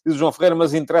 Diz o João Ferreira,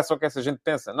 mas interessa o que essa gente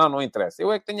pensa? Não interessa.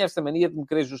 Eu é que tenho esta mania de me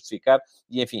querer justificar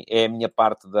e, enfim, é a minha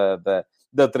parte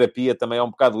da terapia também, é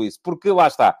um bocado isso. Porque, lá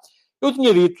está, eu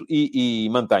tinha dito e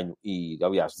mantenho, e,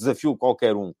 aliás, desafio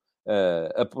qualquer um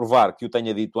a provar que eu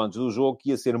tenha dito antes do jogo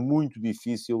que ia ser muito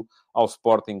difícil ao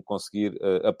Sporting conseguir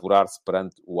apurar-se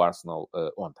perante o Arsenal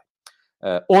ontem.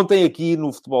 Ontem aqui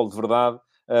no Futebol de Verdade,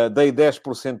 dei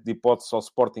 10% de hipótese ao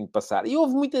Sporting passar. E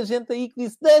houve muita gente aí que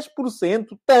disse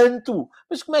 10%, tanto!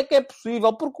 Mas como é que é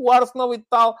possível? Porque o Arsenal e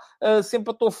tal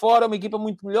sempre estou fora, uma equipa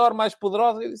muito melhor, mais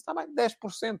poderosa. Eu disse, está bem,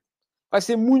 10%. Vai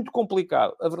ser muito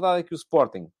complicado. A verdade é que o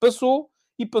Sporting passou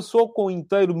e passou com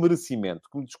inteiro merecimento.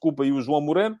 Que me desculpa aí o João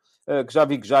Moreno, que já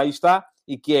vi que já aí está,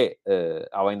 e que é,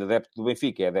 além de adepto do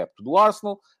Benfica, é adepto do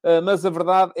Arsenal, mas a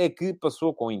verdade é que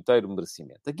passou com inteiro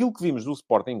merecimento. Aquilo que vimos do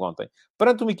Sporting ontem,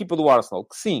 perante uma equipa do Arsenal,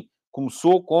 que sim,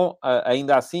 começou com,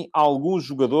 ainda assim, alguns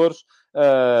jogadores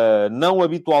não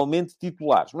habitualmente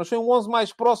titulares. Mas foi um 11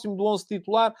 mais próximo do 11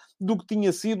 titular do que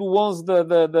tinha sido o 11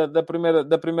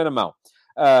 da primeira mão.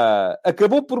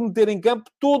 Acabou por meter em campo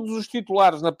todos os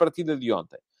titulares na partida de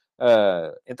ontem.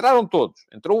 Entraram todos.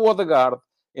 Entrou o Odegaard,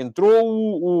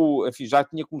 entrou enfim, já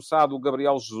tinha começado o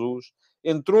Gabriel Jesus,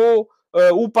 entrou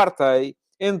o Partey,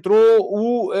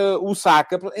 entrou o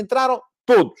Saka, entraram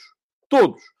todos.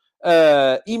 Todos.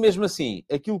 E mesmo assim,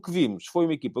 aquilo que vimos foi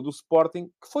uma equipa do Sporting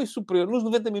que foi superior, nos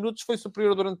 90 minutos, foi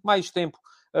superior durante mais tempo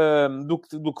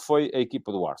do que foi a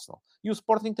equipa do Arsenal. E o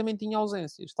Sporting também tinha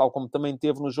ausências, tal como também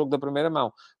teve no jogo da primeira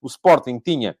mão. O Sporting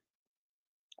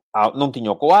não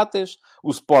tinha o Coates, o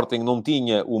Sporting não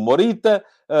tinha o Morita,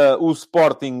 o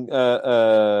Sporting,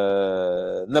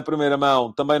 na primeira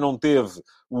mão, também não teve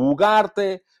o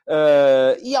Ugarte,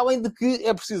 e além de que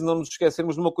é preciso não nos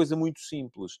esquecermos de uma coisa muito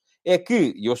simples. É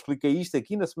que, e eu expliquei isto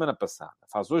aqui na semana passada,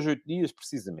 faz hoje 8 dias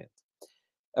precisamente,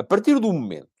 a partir do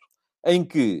momento em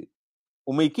que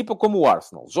uma equipa como o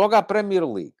Arsenal joga a Premier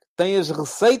League, tem as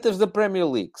receitas da Premier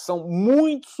League, que são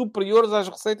muito superiores às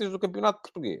receitas do Campeonato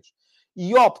Português,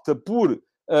 e opta por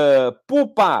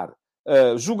poupar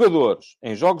jogadores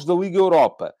em jogos da Liga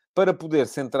Europa para poder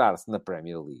centrar-se na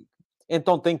Premier League,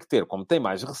 então tem que ter, como tem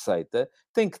mais receita,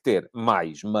 tem que ter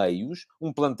mais meios,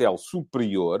 um plantel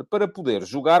superior para poder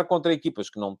jogar contra equipas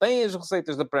que não têm as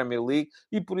receitas da Premier League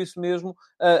e, por isso mesmo,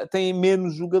 têm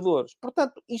menos jogadores.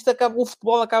 Portanto, o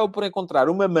futebol acaba por encontrar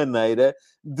uma maneira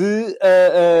de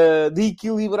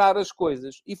equilibrar as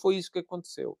coisas. E foi isso que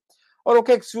aconteceu. Ora, o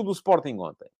que é que se viu do Sporting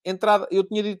ontem? Eu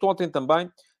tinha dito ontem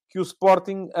também que o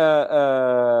Sporting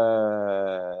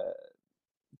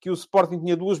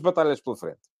tinha duas batalhas pela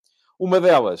frente. Uma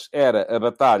delas era a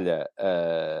batalha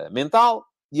mental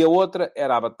e a outra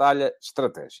era a batalha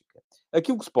estratégica.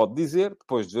 Aquilo que se pode dizer,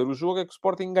 depois de ver o jogo, é que o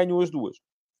Sporting ganhou as duas.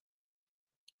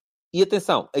 E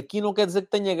atenção, aqui não quer dizer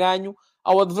que tenha ganho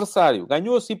ao adversário.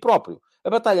 Ganhou a si próprio. A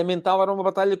batalha mental era uma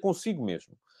batalha consigo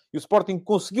mesmo. E o Sporting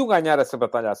conseguiu ganhar essa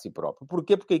batalha a si próprio.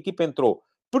 Porquê? Porque a equipa entrou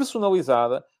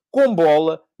personalizada, com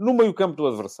bola, no meio-campo do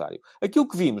adversário. Aquilo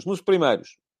que vimos nos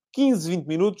primeiros 15, 20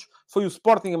 minutos foi o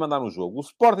Sporting a mandar no jogo. O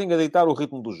Sporting a deitar o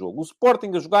ritmo do jogo. O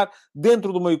Sporting a jogar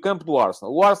dentro do meio-campo do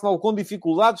Arsenal. O Arsenal com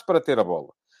dificuldades para ter a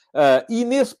bola. E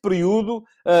nesse período,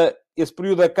 esse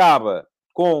período acaba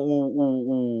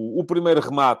com o primeiro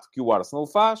remate que o Arsenal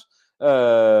faz,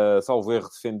 salvo erro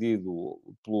defendido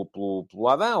pelo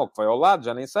Adam, ou que vai ao lado,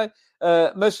 já nem sei,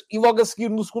 e logo a seguir,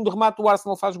 no segundo remate, o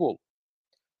Arsenal faz golo.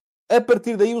 A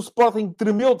partir daí, o Sporting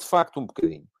tremeu de facto um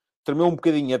bocadinho. Tremeu um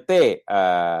bocadinho até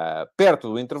perto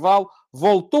do intervalo,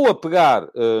 voltou a pegar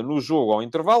no jogo ao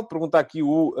intervalo. Pergunta aqui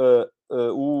o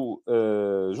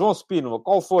João Spínola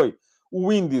qual foi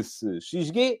o índice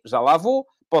XG, já lá vou.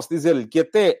 Posso dizer-lhe que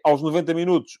até aos 90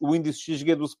 minutos o índice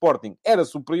XG do Sporting era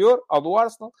superior ao do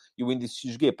Arsenal. E o índice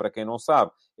XG, para quem não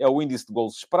sabe, é o índice de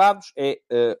golos esperados. É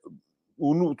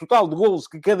o total de golos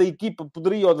que cada equipa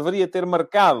poderia ou deveria ter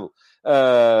marcado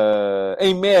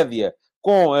em média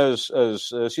com as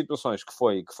situações que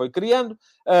foi criando.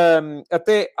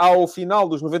 Até ao final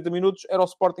dos 90 minutos era o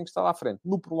Sporting que estava à frente.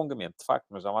 No prolongamento, de facto,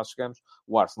 mas já lá chegamos,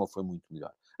 o Arsenal foi muito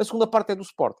melhor. A segunda parte é do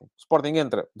Sporting. O Sporting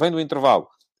vem do intervalo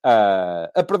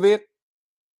a perder,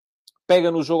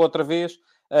 pega no jogo outra vez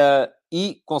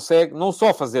e consegue não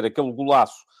só fazer aquele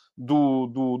golaço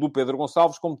do Pedro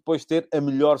Gonçalves, como depois ter a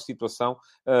melhor situação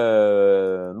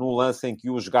no lance em que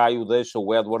o Gaio deixa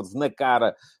o Edwards na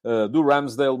cara do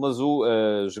Ramsdale, mas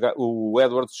o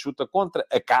Edwards chuta contra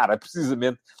a cara,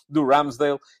 precisamente, do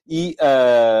Ramsdale e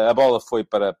a bola foi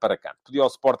para canto. Podia o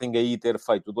Sporting aí ter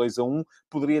feito 2-1,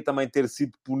 poderia também ter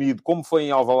sido punido, como foi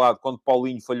em Alvalade, quando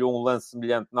Paulinho falhou um lance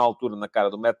semelhante na altura na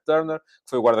cara do Matt Turner, que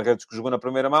foi o guarda-redes que jogou na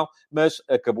primeira mão, mas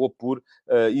acabou por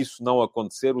isso não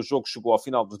acontecer. O jogo chegou ao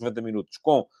final dos 90 minutos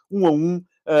com 1-1.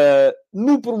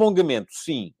 No prolongamento,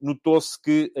 sim, notou-se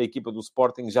que a equipa do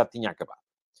Sporting já tinha acabado.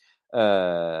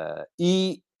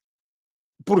 E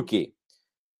porquê?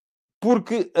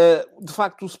 Porque, de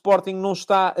facto, o Sporting não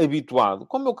está habituado,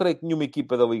 como eu creio que nenhuma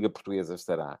equipa da Liga Portuguesa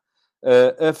estará,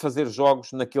 a fazer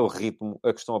jogos naquele ritmo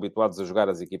a que estão habituados a jogar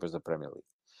as equipas da Premier League.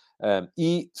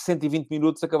 E 120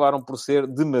 minutos acabaram por ser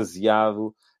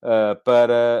demasiado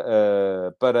para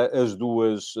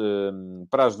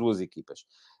as duas equipas.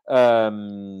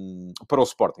 Para o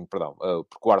Sporting, perdão,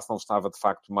 porque o Arsenal estava de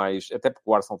facto mais, até porque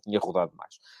o Arsenal tinha rodado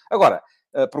mais. Agora,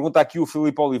 pergunta aqui o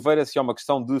Filipe Oliveira se é uma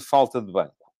questão de falta de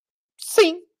banco.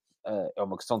 Sim, é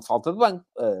uma questão de falta de banco.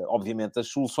 Obviamente, as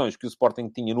soluções que o Sporting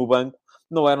tinha no banco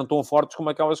não eram tão fortes como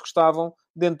aquelas que estavam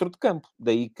dentro de campo.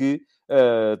 Daí que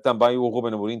também o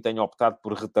Ruben Amorim tenha optado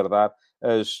por retardar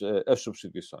as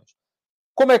substituições.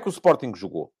 Como é que o Sporting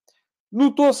jogou?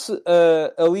 Notou-se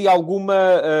ali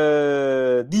alguma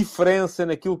diferença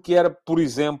naquilo que era, por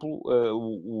exemplo,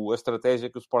 a estratégia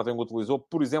que o Sporting utilizou,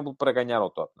 por exemplo, para ganhar ao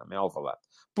Tottenham, em Alvalade.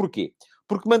 Porquê?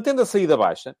 Porque mantendo a saída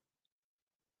baixa,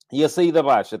 e a saída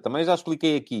baixa, também já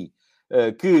expliquei aqui,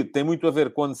 que tem muito a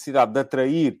ver com a necessidade de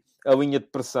atrair a linha de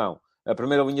pressão, a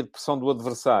primeira linha de pressão do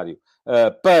adversário,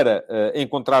 para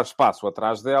encontrar espaço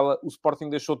atrás dela, o Sporting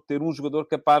deixou de ter um jogador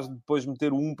capaz de depois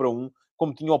meter o 1 para 1,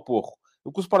 como tinha o Porro.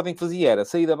 O que o Sporting fazia era,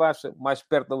 saída baixa, mais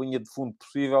perto da linha de fundo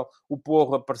possível, o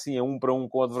Porro aparecia 1 para 1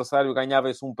 com o adversário, ganhava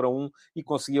esse 1 para 1 e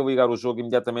conseguia ligar o jogo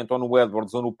imediatamente ou no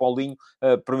Edwards ou no Paulinho,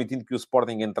 permitindo que o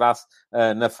Sporting entrasse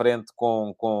na frente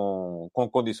com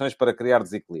condições para criar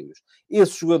desequilíbrios.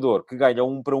 Esse jogador que ganha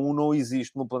 1 para 1 não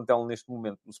existe no plantel neste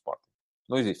momento do Sporting.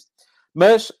 Não existe.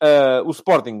 Mas o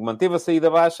Sporting manteve a saída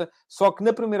baixa, só que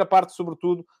na primeira parte,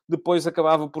 sobretudo, depois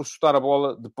acabava por chutar a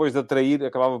bola, depois de atrair,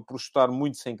 acabava por chutar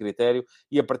muito sem critério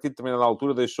e a partir de determinada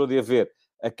altura deixou de haver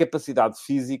a capacidade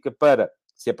física para,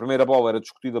 se a primeira bola era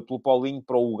discutida pelo Paulinho,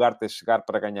 para o Ugarte chegar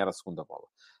para ganhar a segunda bola.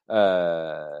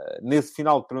 Nesse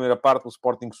final de primeira parte, o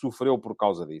Sporting sofreu por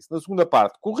causa disso. Na segunda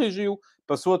parte, corrigiu,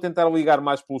 passou a tentar ligar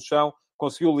mais pelo chão,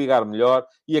 conseguiu ligar melhor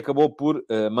e acabou por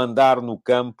mandar no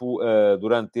campo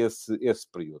durante esse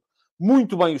período.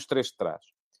 Muito bem os três de trás.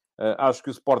 Acho que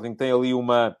o Sporting tem ali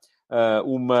uma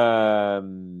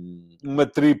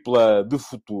tripla de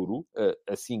futuro,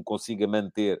 assim consiga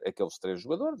manter aqueles três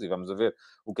jogadores, e vamos a ver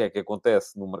o que é que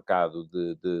acontece no mercado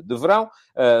de verão,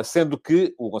 sendo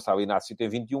que o Gonçalo Inácio tem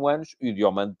 21 anos e o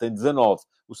Diomande tem 19.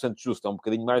 O Santos Justo é um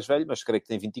bocadinho mais velho, mas creio que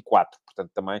tem 24,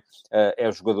 portanto também é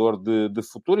jogador de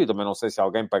futuro, e também não sei se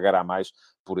alguém pagará mais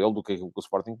por ele do que aquilo que o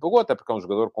Sporting pagou, até porque é um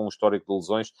jogador com um histórico de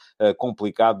lesões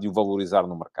complicado de o valorizar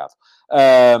no mercado.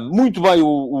 Muito bem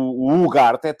o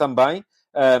Ugarte é também,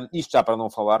 isto já para não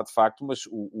falar de facto, mas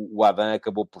o Adam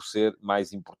acabou por ser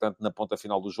mais importante na ponta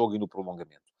final do jogo e no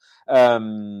prolongamento.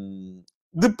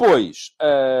 Depois,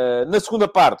 na segunda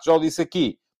parte, já o disse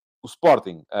aqui, o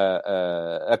Sporting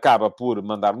acaba por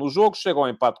mandar no jogo, chega ao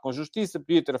empate com justiça,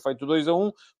 podia ter feito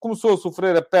 2-1, começou a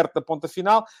sofrer a perto da ponta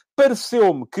final,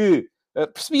 pareceu-me que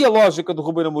percebi a lógica do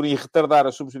Ruben Amorim retardar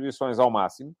as substituições ao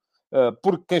máximo,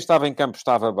 porque quem estava em campo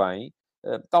estava bem.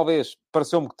 Talvez,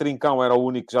 pareceu-me que Trincão era o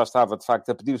único que já estava, de facto,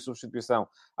 a pedir substituição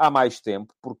há mais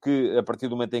tempo, porque a partir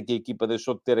do momento em que a equipa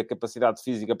deixou de ter a capacidade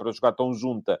física para jogar tão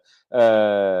junta,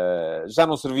 já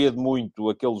não servia de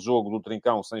muito aquele jogo do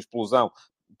Trincão sem explosão,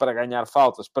 para ganhar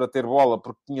faltas, para ter bola,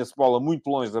 porque tinha-se bola muito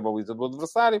longe da baliza do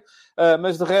adversário,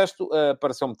 mas de resto,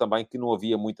 pareceu-me também que não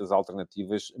havia muitas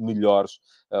alternativas melhores,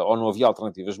 ou não havia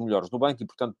alternativas melhores no banco, e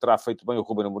portanto terá feito bem o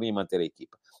Ruben Amorim em manter a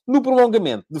equipa. No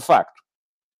prolongamento, de facto,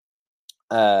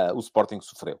 o Sporting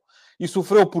sofreu. E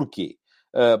sofreu porquê?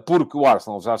 Porque o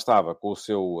Arsenal já estava com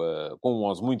um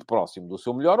 11 muito próximo do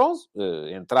seu melhor 11.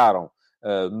 Entraram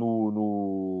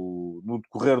no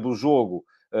decorrer do jogo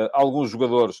alguns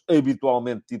jogadores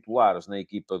habitualmente titulares na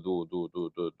equipa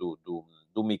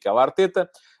do Mikel Arteta.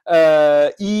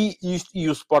 E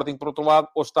o Sporting, por outro lado,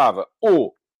 ou estava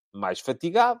mais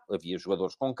fatigado, havia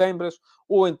jogadores com queimbras,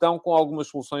 ou então com algumas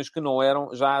soluções que não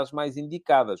eram já as mais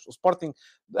indicadas. O Sporting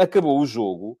acabou o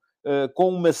jogo com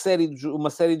uma série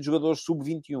de jogadores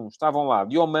sub-21. Estavam lá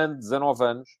Diomande, 19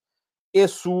 anos,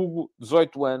 Essugo,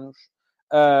 18 anos,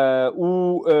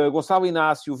 o Gonçalo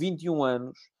Inácio, 21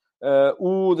 anos,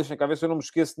 deixa-me cá ver se eu não me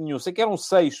esqueço de nenhum. Sei que eram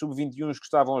 6 sub-21 que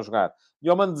estavam a jogar.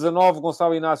 Diomande, 19,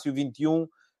 Gonçalo Inácio, 21,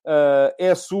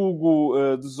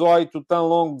 Essugo, 18,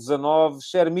 Tanlong, 19,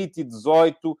 Chermiti,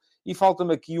 18, e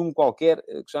falta-me aqui um qualquer,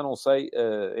 que já não sei,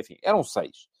 enfim, eram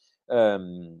 6.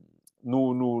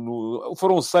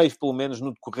 Foram 6, pelo menos,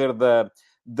 no decorrer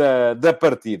da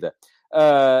partida.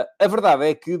 A verdade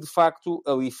é que, de facto,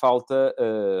 ali falta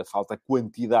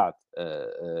quantidade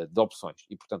de opções.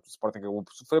 E, portanto, o Sporting acabou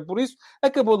por sofrer por isso.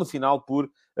 Acabou, no final,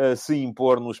 por se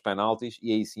impor nos penaltis.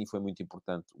 E aí, sim, foi muito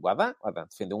importante o Adam. O Adam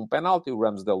defendeu um penalti, o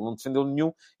Ramsdale não defendeu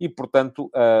nenhum. E, portanto,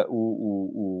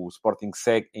 o Sporting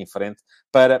segue em frente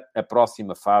para a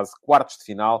próxima fase, quartos de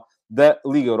final da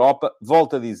Liga Europa.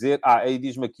 Volto a dizer, aí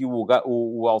diz-me aqui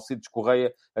o Alcides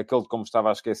Correia, aquele de como estava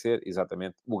a esquecer,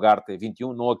 exatamente, o Ugarte,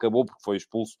 21, não acabou porque foi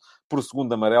expulso por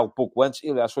segundo amarelo pouco antes.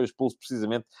 Ele, aliás, foi expulso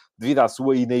precisamente devido à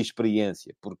sua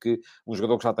inexperiência, porque um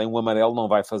jogador que já tem um amarelo não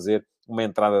vai fazer uma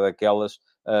entrada daquelas,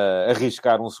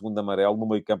 arriscar um segundo amarelo no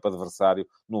meio-campo adversário,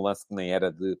 num lance que nem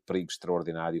era de perigo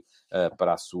extraordinário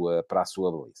para a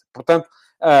sua baliza. Portanto,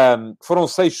 foram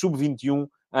 6 sub-21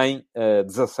 em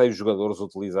 16 jogadores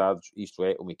utilizados. Isto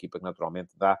é, uma equipa que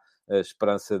naturalmente dá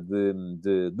esperança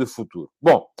de futuro.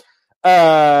 Bom,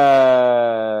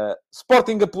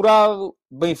 Sporting apurado,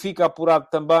 Benfica apurado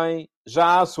também.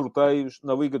 Já há sorteios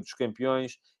na Liga dos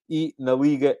Campeões e na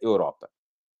Liga Europa.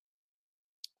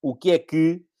 O que é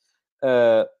que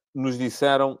nos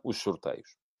disseram os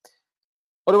sorteios?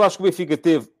 Ora, eu acho que o Benfica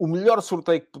teve o melhor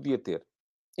sorteio que podia ter.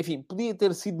 Enfim, podia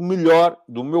ter sido melhor,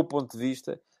 do meu ponto de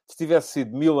vista, se tivesse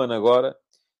sido Milan agora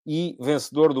e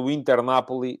vencedor do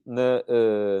Inter-Napoli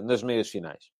nas meias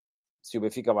finais. Se o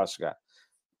Benfica vai chegar.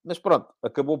 Mas pronto,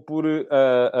 acabou por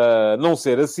não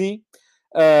ser assim.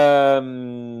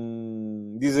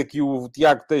 Diz aqui o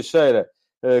Tiago Teixeira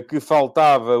que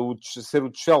faltava ser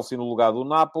o Chelsea no lugar do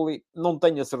Napoli. Não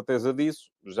tenho a certeza disso.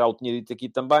 Já o tinha dito aqui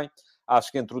também.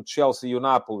 Acho que entre o Chelsea e o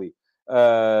Napoli,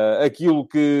 aquilo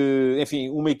que... Enfim,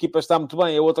 uma equipa está muito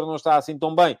bem, a outra não está assim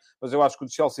tão bem. Mas eu acho que o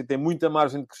Chelsea tem muita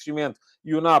margem de crescimento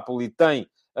e o Napoli tem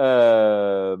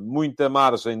muita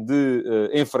margem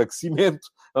de enfraquecimento.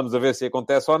 Vamos a ver se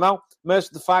acontece ou não. Mas,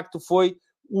 de facto, foi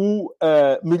o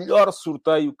melhor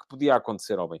sorteio que podia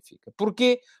acontecer ao Benfica.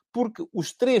 Porquê? Porque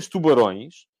os 3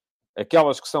 tubarões,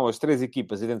 aquelas que são as 3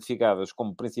 equipas identificadas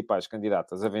como principais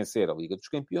candidatas a vencer a Liga dos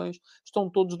Campeões, estão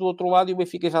todos do outro lado e o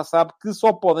Benfica já sabe que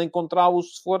só pode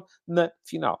encontrá-los se for na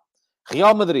final.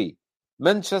 Real Madrid,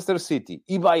 Manchester City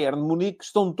e Bayern de Munique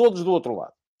estão todos do outro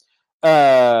lado.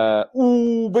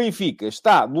 O Benfica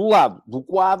está do lado do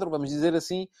quadro, vamos dizer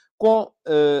assim, com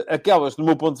aquelas, do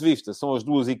meu ponto de vista, são as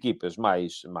 2 equipas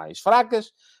mais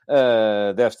fracas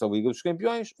desta Liga dos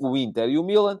Campeões, o Inter e o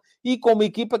Milan, e com uma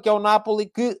equipa que é o Napoli,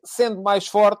 que, sendo mais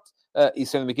forte, e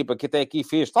sendo uma equipa que até aqui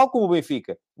fez, tal como o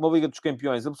Benfica, uma Liga dos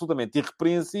Campeões absolutamente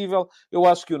irrepreensível, eu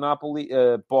acho que o Napoli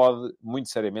pode, muito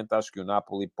seriamente, acho que o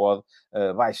Napoli pode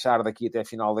baixar daqui até a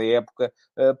final da época.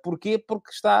 Porquê?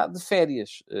 Porque está de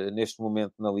férias neste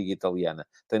momento na Liga Italiana.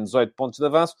 Tem 18 pontos de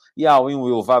avanço e há um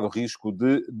elevado risco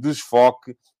de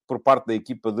desfoque por parte da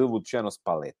equipa de Luciano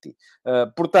Spalletti.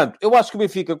 Portanto, eu acho que o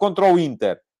Benfica contra o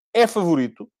Inter é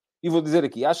favorito, e vou dizer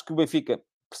aqui, acho que o Benfica...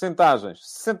 Percentagens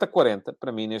 60-40, para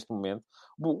mim, neste momento.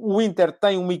 O Inter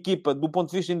tem uma equipa, do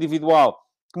ponto de vista individual,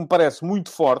 que me parece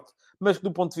muito forte, mas que,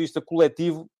 do ponto de vista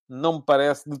coletivo, não me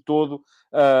parece de todo...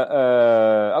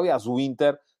 Aliás, o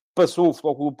Inter passou o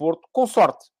Futebol Clube do Porto com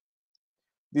sorte.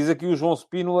 Diz aqui o João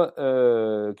Spínola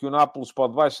que o Nápoles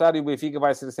pode baixar e o Benfica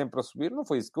vai ser sempre a subir. Não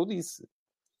foi isso que eu disse.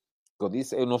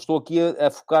 Eu não estou aqui a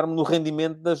focar-me no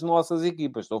rendimento das nossas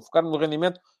equipas. Estou a focar-me no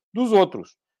rendimento dos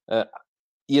outros.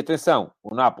 E atenção,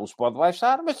 o Nápoles pode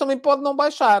baixar, mas também pode não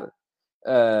baixar.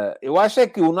 Eu acho é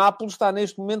que o Nápoles está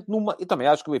neste momento numa... Eu também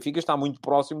acho que o Benfica está muito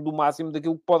próximo do máximo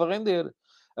daquilo que pode render.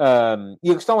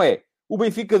 E a questão é, o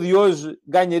Benfica de hoje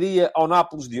ganharia ao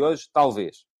Nápoles de hoje?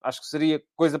 Talvez. Acho que seria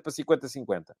coisa para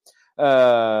 50-50.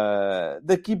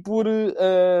 Daqui por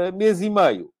mês e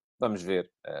meio, vamos ver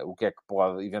o que é que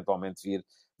pode eventualmente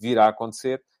vir a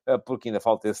acontecer, porque ainda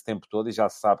falta esse tempo todo e já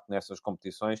se sabe que nestas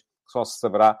competições só se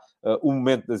saberá o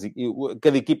momento das...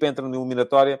 Cada equipa entra na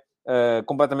eliminatória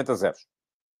completamente a zeros.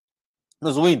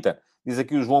 Mas o Inter, diz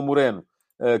aqui o João Moreno,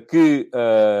 que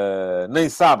nem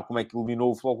sabe como é que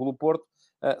eliminou o Futebol Clube do Porto.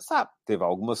 Sabe, teve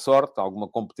alguma sorte, alguma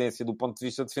competência do ponto de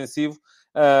vista defensivo,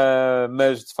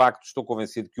 mas de facto estou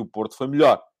convencido que o Porto foi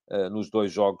melhor nos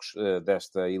 2 jogos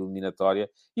desta eliminatória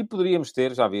e poderíamos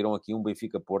ter, já viram aqui, um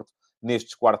Benfica-Porto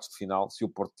nestes quartos de final, se o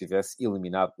Porto tivesse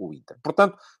eliminado o Inter.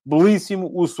 Portanto,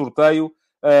 belíssimo o sorteio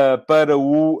para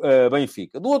o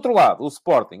Benfica. Do outro lado, o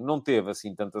Sporting não teve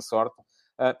assim tanta sorte.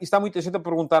 E está muita gente a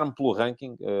perguntar-me pelo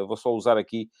ranking. Vou só usar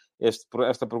aqui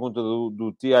esta pergunta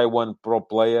do TI1 Pro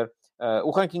Player. O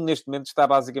ranking neste momento está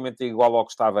basicamente igual ao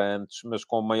que estava antes, mas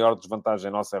com maior desvantagem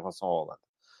nossa em relação à Holanda.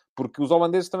 Porque os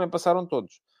holandeses também passaram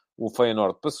todos. O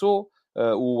Feyenoord passou,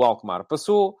 o Alkmaar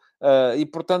passou, e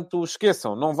portanto,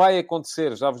 esqueçam, não vai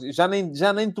acontecer. Já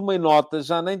nem tomei nota,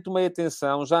 já nem tomei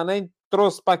atenção, já nem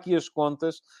trouxe para aqui as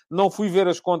contas. Não fui ver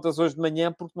as contas hoje de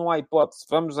manhã porque não há hipótese.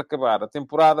 Vamos acabar a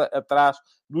temporada atrás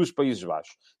dos Países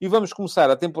Baixos. E vamos começar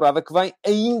a temporada que vem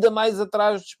ainda mais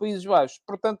atrás dos Países Baixos.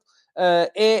 Portanto,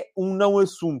 é um não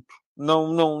assunto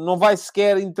Não vai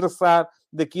sequer interessar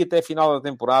daqui até a final da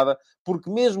temporada, porque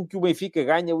mesmo que o Benfica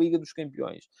ganhe a Liga dos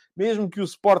Campeões, mesmo que o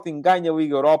Sporting ganhe a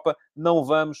Liga Europa, não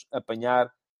vamos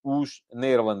apanhar os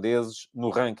neerlandeses no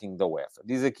ranking da UEFA.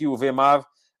 Diz aqui o VMAV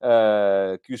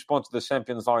que os pontos da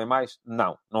Champions valem mais.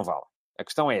 Não valem. A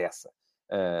questão é essa.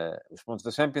 Os pontos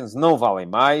da Champions não valem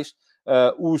mais.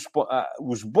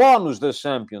 Os bónus da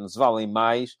Champions valem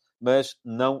mais, mas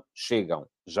não chegam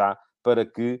já para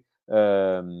que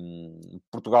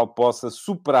Portugal possa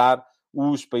superar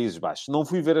os Países Baixos. Não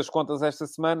fui ver as contas esta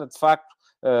semana, de facto,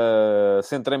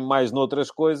 centrei-me mais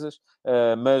noutras coisas,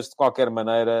 mas de qualquer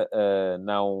maneira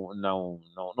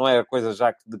não era coisa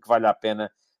já de que vale a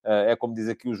pena. É como diz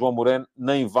aqui o João Moreno,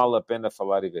 nem vale a pena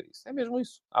falar e ver isso. É mesmo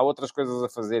isso. Há outras coisas a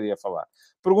fazer e a falar.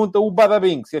 Pergunta o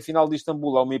Badabing se a final de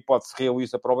Istambul é uma hipótese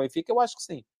realista para o Benfica. Eu acho que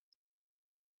sim.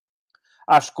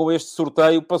 Acho que com este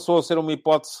sorteio passou a ser uma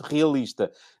hipótese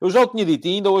realista. Eu já o tinha dito,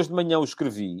 e ainda hoje de manhã o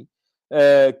escrevi,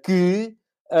 que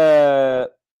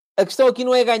a questão aqui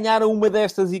não é ganhar a uma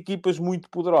destas equipas muito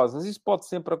poderosas. Isso pode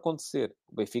sempre acontecer.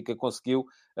 O Benfica conseguiu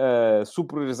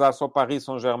superiorizar-se ao Paris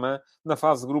Saint-Germain na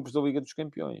fase de grupos da Liga dos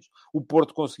Campeões. O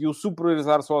Porto conseguiu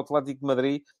superiorizar-se ao Atlético de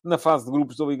Madrid na fase de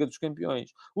grupos da Liga dos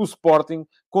Campeões. O Sporting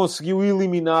conseguiu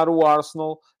eliminar o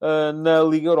Arsenal na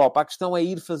Liga Europa. A questão é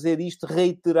ir fazer isto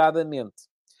reiteradamente.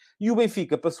 E o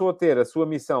Benfica passou a ter a sua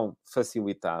missão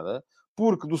facilitada,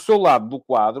 porque do seu lado do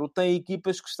quadro tem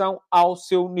equipas que estão ao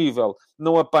seu nível.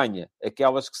 Não apanha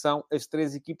aquelas que são as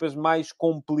 3 equipas mais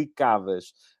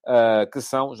complicadas, que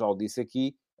são, já o disse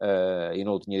aqui, e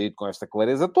não o tinha dito com esta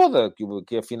clareza toda,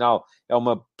 que afinal é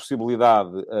uma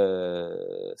possibilidade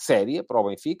séria para o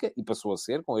Benfica, e passou a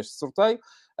ser com este sorteio,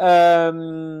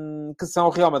 que são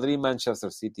Real Madrid,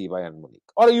 Manchester City e Bayern de Munique.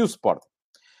 Ora, e o Sporting?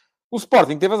 O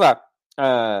Sporting teve azar.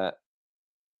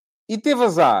 E teve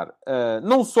azar,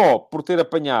 não só por ter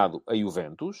apanhado a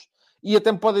Juventus, e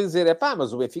até me podem dizer,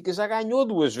 mas o Benfica já ganhou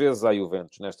 2 vezes a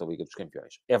Juventus nesta Liga dos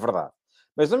Campeões. É verdade.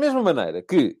 Mas da mesma maneira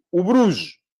que o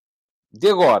Bruges de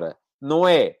agora não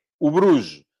é o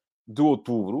Bruges de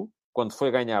outubro, quando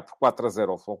foi ganhar por 4-0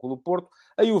 ao Flóculo do Porto,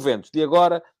 a Juventus de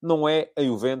agora não é a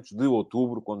Juventus de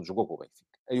outubro, quando jogou com o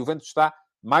Benfica. A Juventus está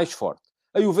mais forte.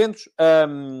 A Juventus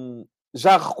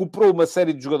já recuperou uma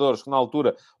série de jogadores que na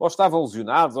altura ou estavam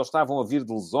lesionados, ou estavam a vir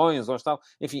de lesões, ou estavam...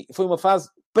 Enfim, foi uma fase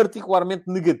particularmente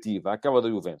negativa, aquela da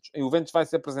Juventus. A Juventus vai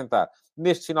se apresentar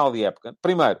neste final de época,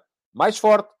 primeiro, mais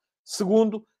forte,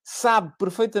 segundo, sabe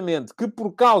perfeitamente que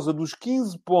por causa dos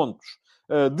 15 pontos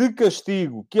de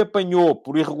castigo que apanhou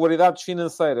por irregularidades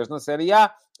financeiras na Série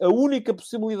A, a única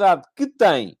possibilidade que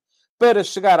tem para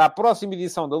chegar à próxima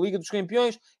edição da Liga dos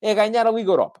Campeões é ganhar a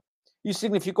Liga Europa. Isto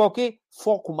significa o quê?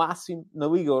 Foco máximo na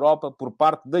Liga Europa por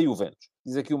parte da Juventus.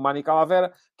 Diz aqui o Mani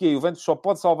Calavera que a Juventus só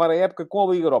pode salvar a época com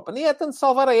a Liga Europa. Nem é tanto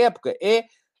salvar a época, é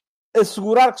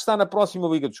assegurar que está na próxima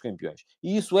Liga dos Campeões.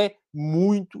 E isso é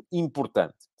muito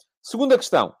importante. Segunda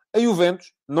questão. A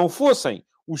Juventus, não fossem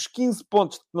os 15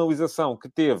 pontos de penalização que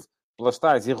teve pelas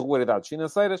tais irregularidades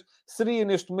financeiras, seria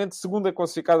neste momento segunda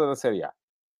classificada da Série A.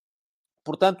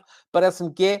 Portanto,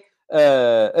 parece-me que é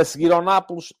a seguir ao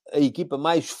Nápoles, a equipa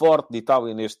mais forte de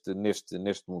Itália neste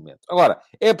momento. Agora,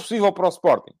 é possível para o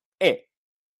Sporting? É.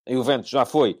 A Juventus já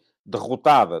foi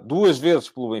derrotada 2 vezes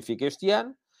pelo Benfica este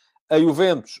ano. A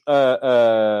Juventus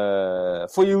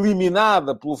foi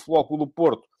eliminada pelo Flóculo do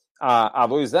Porto há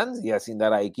 2 anos, e assim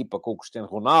dará a equipa com o Cristiano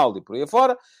Ronaldo e por aí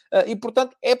afora. E,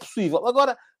 portanto, é possível.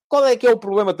 Agora, qual é que é o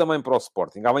problema também para o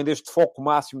Sporting? Além deste foco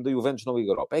máximo da Juventus na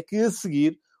Liga Europa, é que a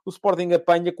seguir o Sporting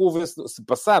apanha com o vencedor, se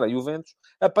passar a Juventus,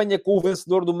 apanha com o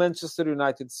vencedor do Manchester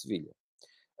United de Sevilha.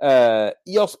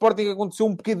 E ao Sporting aconteceu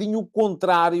um bocadinho o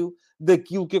contrário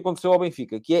daquilo que aconteceu ao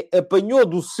Benfica, que é, apanhou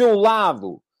do seu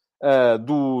lado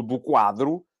do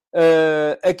quadro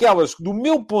aquelas que, do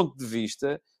meu ponto de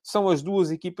vista, são as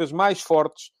 2 equipas mais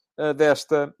fortes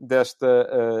desta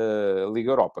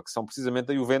Liga Europa, que são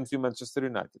precisamente a Juventus e o Manchester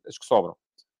United, as que sobram.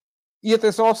 E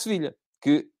atenção ao Sevilha,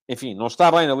 que, enfim, não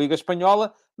está bem na Liga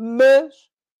Espanhola, mas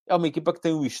é uma equipa que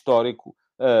tem um histórico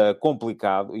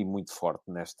complicado e muito forte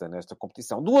nesta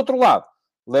competição. Do outro lado,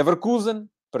 Leverkusen,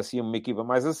 parecia uma equipa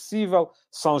mais acessível.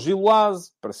 São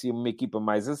Gilloise, parecia uma equipa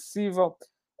mais acessível.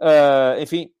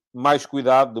 Enfim, mais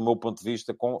cuidado, do meu ponto de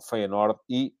vista, com Feyenoord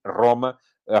e Roma.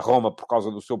 A Roma por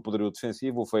causa do seu poderio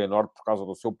defensivo, o Feyenoord por causa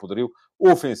do seu poderio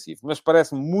ofensivo. Mas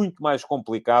parece muito mais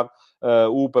complicado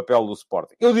o papel do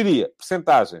Sporting. Eu diria,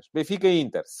 percentagens, Benfica e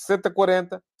Inter,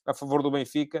 60-40 a favor do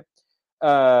Benfica,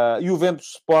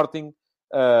 Juventus Sporting,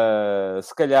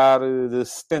 se calhar de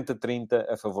 70-30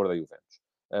 a favor da Juventus.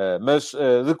 Mas,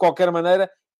 de qualquer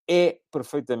maneira, é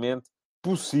perfeitamente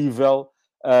possível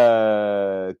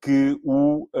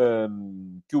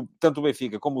tanto o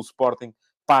Benfica como o Sporting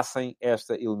passem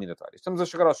esta eliminatória. Estamos a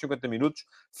chegar aos 50 minutos.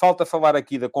 Falta falar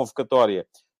aqui da convocatória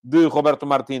de Roberto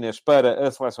Martínez para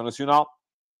a Seleção Nacional.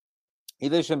 E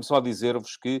deixem-me só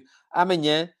dizer-vos que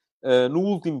amanhã, no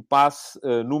último passe,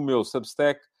 no meu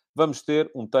Substack, vamos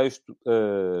ter um texto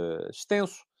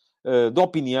extenso de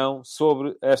opinião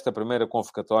sobre esta primeira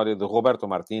convocatória de Roberto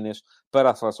Martínez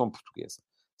para a Seleção Portuguesa.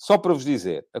 Só para vos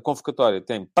dizer, a convocatória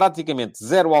tem praticamente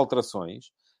 0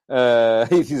 alterações.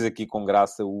 E diz aqui com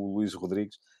graça o Luís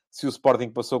Rodrigues, se o Sporting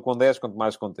passou com 10, quanto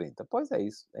mais com 30. Pois é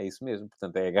isso mesmo.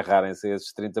 Portanto, é agarrarem-se a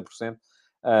esses 30%.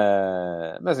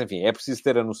 Mas, enfim, é preciso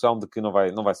ter a noção de que não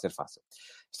vai ser fácil.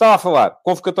 Estava a falar,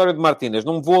 convocatória de Martínez.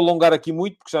 Não me vou alongar aqui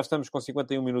muito, porque já estamos com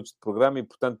 51 minutos de programa e,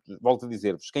 portanto, volto a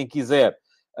dizer-vos, quem quiser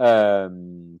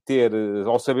ter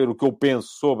ou saber o que eu penso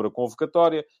sobre a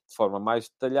convocatória, de forma mais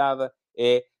detalhada,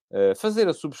 é fazer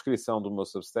a subscrição do meu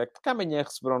Substack, porque amanhã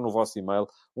receberão no vosso e-mail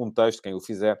um texto, quem o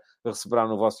fizer, receberá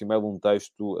no vosso e-mail um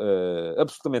texto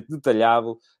absolutamente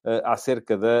detalhado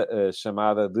acerca da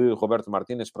chamada de Roberto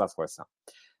Martínez para a seleção.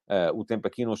 O tempo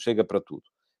aqui não chega para tudo.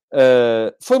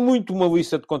 Foi muito uma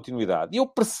lista de continuidade. E eu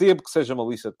percebo que seja uma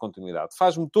lista de continuidade.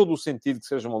 Faz-me todo o sentido que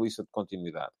seja uma lista de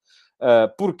continuidade.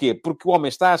 Porquê? Porque o homem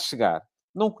está a chegar,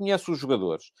 não conhece os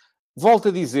jogadores. Volto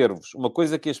a dizer-vos uma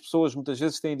coisa que as pessoas muitas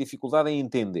vezes têm dificuldade em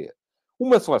entender.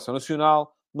 Uma seleção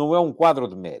nacional não é um quadro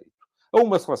de mérito. A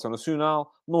uma seleção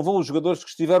nacional não vão os jogadores que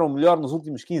estiveram melhor nos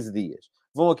últimos 15 dias.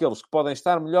 Vão aqueles que podem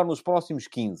estar melhor nos próximos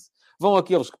 15. Vão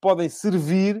aqueles que podem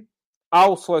servir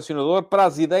ao selecionador para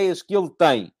as ideias que ele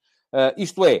tem.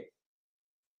 Isto é,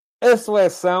 a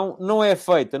seleção não é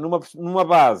feita numa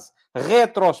base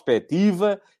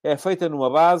retrospectiva, é feita numa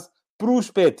base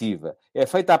prospectiva. É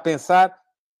feita a pensar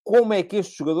como é que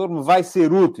este jogador me vai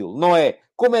ser útil. Não é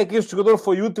como é que este jogador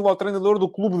foi útil ao treinador do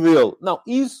clube dele. Não,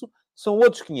 isso são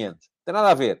outros 500. Não tem nada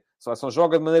a ver. A seleção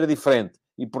joga de maneira diferente.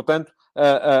 E, portanto,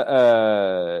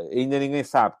 ainda ninguém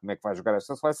sabe como é que vai jogar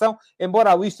esta seleção.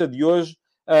 Embora a lista de hoje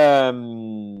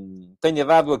tenha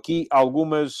dado aqui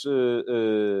algumas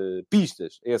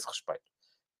pistas a esse respeito.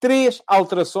 3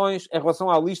 alterações em relação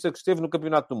à lista que esteve no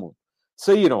Campeonato do Mundo.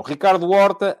 Saíram Ricardo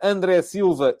Horta, André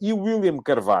Silva e William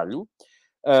Carvalho.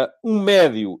 Um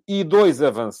médio e 2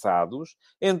 avançados.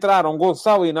 Entraram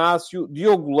Gonçalo Inácio,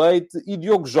 Diogo Leite e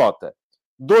Diogo Jota.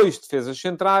 2 defesas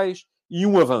centrais e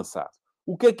 1 avançado.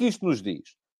 O que é que isto nos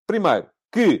diz? Primeiro,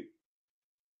 que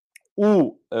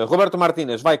o Roberto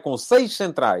Martínez vai com 6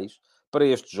 centrais para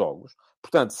estes jogos.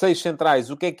 Portanto, 6 centrais,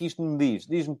 o que é que isto me diz?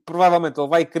 Diz-me que provavelmente ele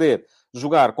vai querer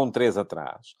jogar com 3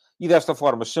 atrás. E desta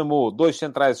forma chamou 2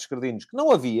 centrais esquerdinos que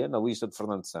não havia na lista de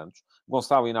Fernando Santos.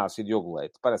 Gonçalo Inácio e Diogo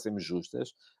Leite. Parecem-me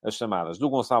justas as chamadas do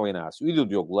Gonçalo Inácio e do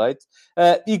Diogo Leite.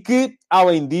 E que,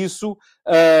 além disso,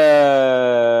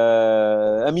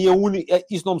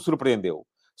 isso não me surpreendeu.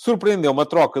 Surpreendeu-me a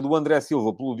troca do André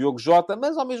Silva pelo Diogo Jota,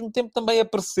 mas ao mesmo tempo também a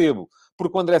percebo.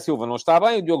 Porque o André Silva não está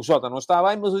bem, o Diogo Jota não está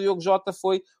bem, mas o Diogo Jota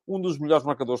foi um dos melhores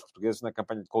marcadores portugueses na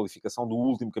campanha de qualificação do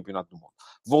último Campeonato do Mundo.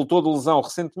 Voltou de lesão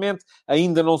recentemente,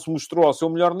 ainda não se mostrou ao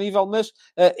seu melhor nível, mas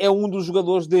é um dos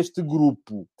jogadores deste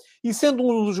grupo. E sendo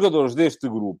um dos jogadores deste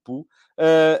grupo,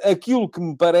 aquilo que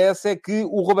me parece é que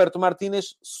o Roberto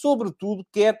Martínez, sobretudo,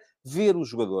 quer ver os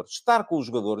jogadores, estar com os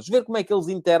jogadores, ver como é que eles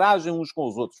interagem uns com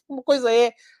os outros. Uma coisa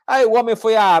é, o homem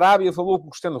foi à Arábia, falou com o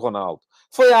Cristiano Ronaldo.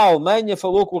 Foi à Alemanha,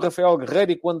 falou com o Rafael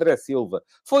Guerreiro e com o André Silva.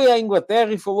 Foi à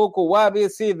Inglaterra e falou com o A, B,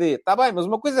 C, D. Está bem, mas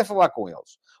uma coisa é falar com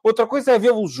eles. Outra coisa é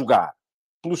vê-los jogar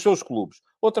pelos seus clubes.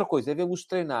 Outra coisa é vê-los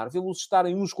treinar, vê-los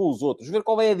estarem uns com os outros, ver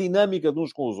qual é a dinâmica de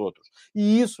uns com os outros.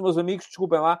 E isso, meus amigos,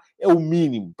 desculpem lá, é o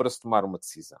mínimo para se tomar uma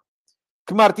decisão.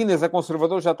 Que Martínez é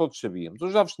conservador, já todos sabíamos. Eu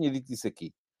já vos tinha dito isso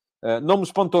aqui. Não me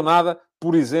espantou nada,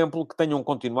 por exemplo, que tenham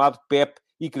continuado Pepe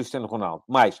e Cristiano Ronaldo.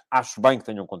 Mas acho bem que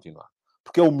tenham continuado.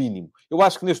 Porque é o mínimo. Eu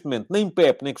acho que neste momento nem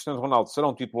Pepe nem Cristiano Ronaldo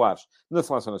serão titulares na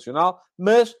Seleção Nacional,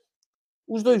 mas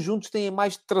os dois juntos têm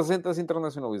mais de 300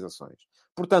 internacionalizações.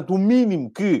 Portanto, o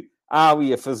mínimo que há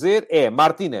ali a fazer é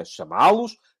Martínez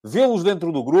chamá-los, vê-los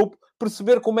dentro do grupo,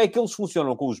 perceber como é que eles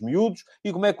funcionam com os miúdos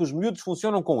e como é que os miúdos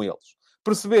funcionam com eles.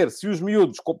 Perceber se os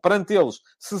miúdos, perante eles,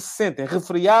 se sentem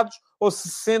refriados ou se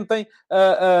sentem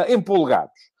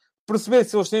empolgados. Perceber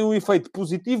se eles têm um efeito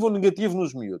positivo ou negativo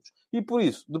nos miúdos. E por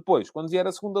isso, depois, quando vier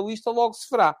a segunda lista, logo se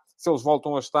verá se eles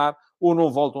voltam a estar ou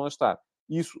não voltam a estar.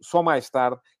 Isso só mais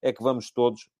tarde é que vamos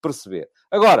todos perceber.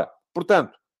 Agora,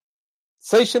 portanto,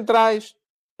 6 centrais,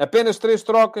 apenas 3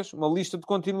 trocas, uma lista de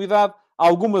continuidade,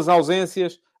 algumas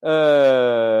ausências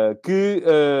que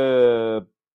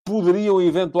poderiam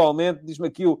eventualmente, diz-me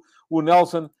aqui o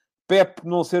Nelson, Pepe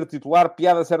não ser titular,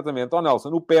 piada certamente. Nelson,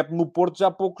 o Pepe no Porto já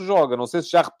pouco joga. Não sei se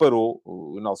já reparou,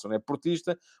 o Nelson é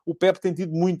portista, o Pepe tem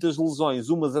tido muitas lesões,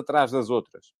 umas atrás das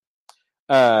outras.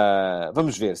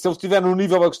 Vamos ver. Se ele estiver no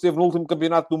nível a que esteve no último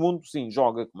campeonato do mundo, sim,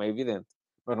 joga, como é evidente.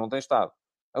 Mas não tem estado.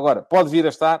 Agora, pode vir a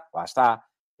estar? Lá está.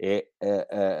 É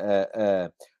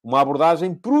uma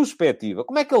abordagem prospectiva.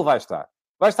 Como é que ele vai estar?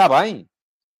 Vai estar bem?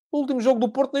 O último jogo do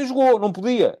Porto nem jogou, não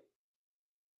podia.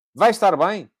 Vai estar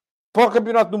bem? Para o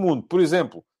Campeonato do Mundo, por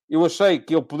exemplo, eu achei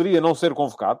que ele poderia não ser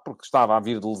convocado, porque estava a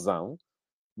vir de lesão,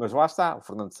 mas lá está. O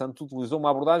Fernando Santos utilizou uma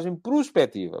abordagem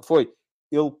prospectiva. Foi,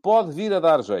 ele pode vir a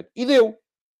dar jeito. E deu.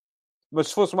 Mas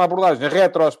se fosse uma abordagem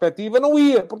retrospectiva, não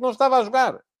ia, porque não estava a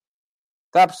jogar.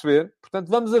 Está a perceber? Portanto,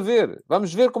 vamos a ver.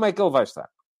 Vamos ver como é que ele vai estar.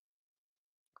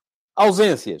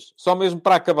 Ausências. Só mesmo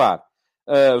para acabar.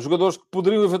 Jogadores que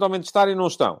poderiam eventualmente estar e não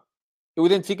estão. Eu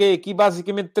identifiquei aqui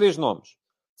basicamente 3 nomes.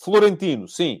 Florentino,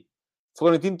 sim.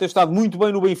 Florentino tem estado muito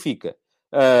bem no Benfica.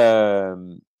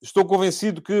 Estou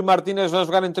convencido que Martínez vai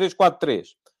jogar em 3-4-3.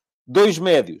 2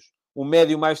 médios. Um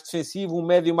médio mais defensivo, um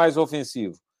médio mais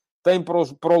ofensivo. Tem para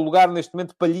o lugar, neste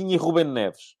momento, Palhinha e Rubén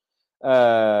Neves.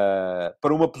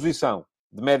 Para uma posição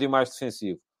de médio mais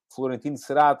defensivo. Florentino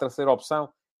será a terceira opção?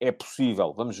 É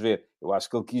possível. Vamos ver. Eu acho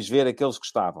que ele quis ver aqueles que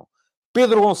estavam.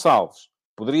 Pedro Gonçalves.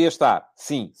 Poderia estar.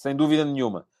 Sim, sem dúvida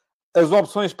nenhuma. As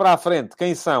opções para a frente,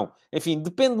 quem são? Enfim,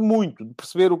 depende muito de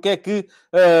perceber o que é que...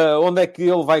 onde é que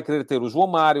ele vai querer ter o João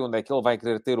Mário, onde é que ele vai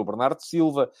querer ter o Bernardo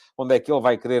Silva, onde é que ele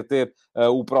vai querer ter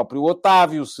o próprio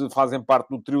Otávio, se fazem parte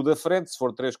do trio da frente, se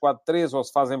for 3-4-3, ou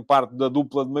se fazem parte da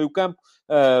dupla de meio campo.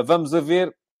 Vamos a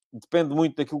ver. Depende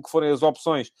muito daquilo que forem as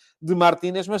opções de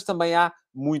Martínez, mas também há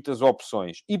muitas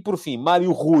opções. E, por fim,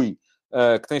 Mário Rui,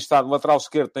 que tem estado, lateral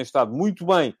esquerdo, tem estado muito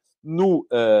bem no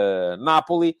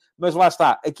Napoli, mas lá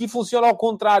está. Aqui funciona ao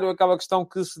contrário aquela questão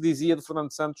que se dizia de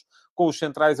Fernando Santos com os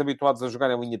centrais habituados a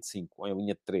jogar em linha de 5 ou em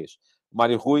linha de 3.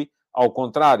 Mário Rui, ao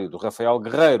contrário do Rafael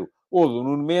Guerreiro ou do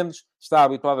Nuno Mendes, está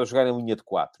habituado a jogar em linha de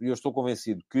 4. E eu estou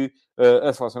convencido que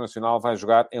a Seleção Nacional vai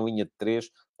jogar em linha de 3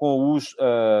 com os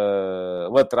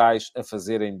laterais a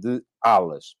fazerem de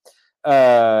alas.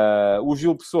 O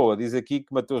Gil Pessoa diz aqui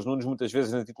que Mateus Nunes muitas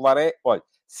vezes na titular olha,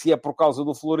 se é por causa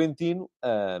do Florentino,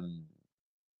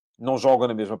 não joga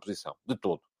na mesma posição, de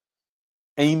todo.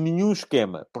 Em nenhum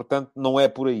esquema. Portanto, não é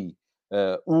por aí.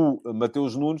 O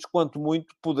Mateus Nunes, quanto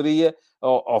muito, poderia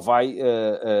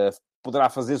poderá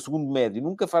fazer segundo médio.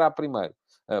 Nunca fará primeiro.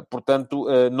 Portanto,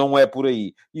 não é por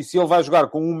aí. E se ele vai jogar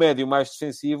com um médio mais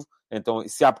defensivo, então,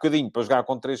 se há bocadinho para jogar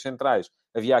com 3 centrais,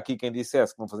 havia aqui quem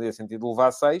dissesse que não fazia sentido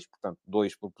levar 6, portanto,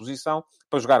 2 por posição.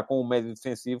 Para jogar com um médio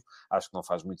defensivo, acho que não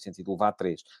faz muito sentido levar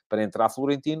 3. Para entrar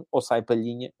Florentino, ou sai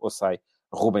Palhinha, ou sai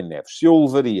Rubén Neves. Se eu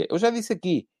levaria... Eu já disse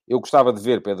aqui, eu gostava de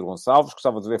ver Pedro Gonçalves,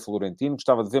 gostava de ver Florentino,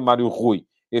 gostava de ver Mário Rui.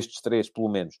 Estes 3, pelo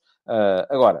menos.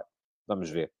 Agora, vamos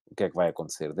ver o que é que vai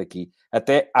acontecer daqui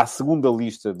até à segunda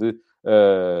lista de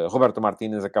Roberto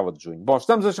Martínez, acaba de junho. Bom,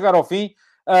 estamos a chegar ao fim.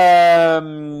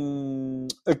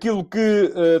 Aquilo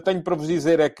que tenho para vos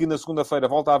dizer é que na segunda-feira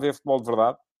volta a haver futebol de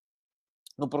verdade.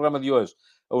 No programa de hoje,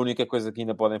 a única coisa que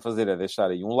ainda podem fazer é deixar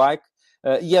aí um like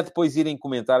e é depois irem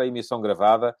comentar a emissão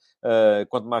gravada,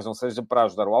 quanto mais não seja para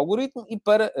ajudar o algoritmo e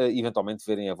para, eventualmente,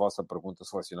 verem a vossa pergunta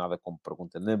selecionada como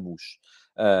pergunta na MUS,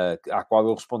 à qual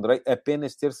eu responderei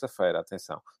apenas terça-feira.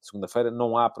 Atenção, segunda-feira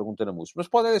não há pergunta na MUS, mas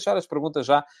podem deixar as perguntas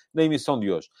já na emissão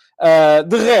de hoje.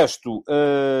 De resto,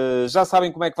 já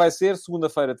sabem como é que vai ser.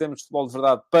 Segunda-feira temos futebol de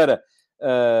verdade para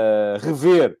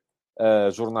rever a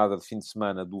jornada de fim de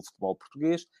semana do futebol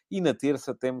português e na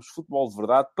terça temos futebol de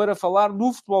verdade para falar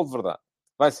do futebol de verdade.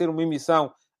 Vai ser uma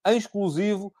emissão em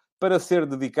exclusivo para ser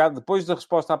dedicada, depois da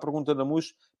resposta à pergunta da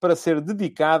MUS, para ser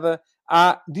dedicada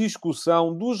à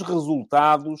discussão dos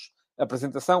resultados,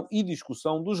 apresentação e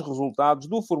discussão dos resultados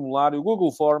do formulário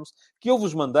Google Forms que eu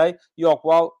vos mandei e ao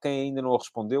qual, quem ainda não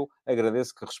respondeu,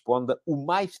 agradeço que responda o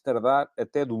mais tardar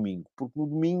até domingo, porque no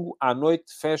domingo à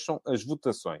noite fecham as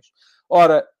votações.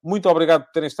 Ora, muito obrigado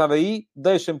por terem estado aí.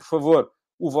 Deixem, por favor,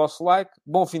 o vosso like.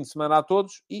 Bom fim de semana a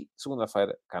todos e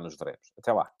segunda-feira cá nos veremos.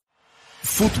 Até lá.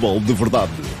 Futebol de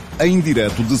verdade. Em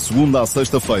direto de segunda a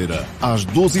sexta-feira, às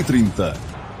 12h30.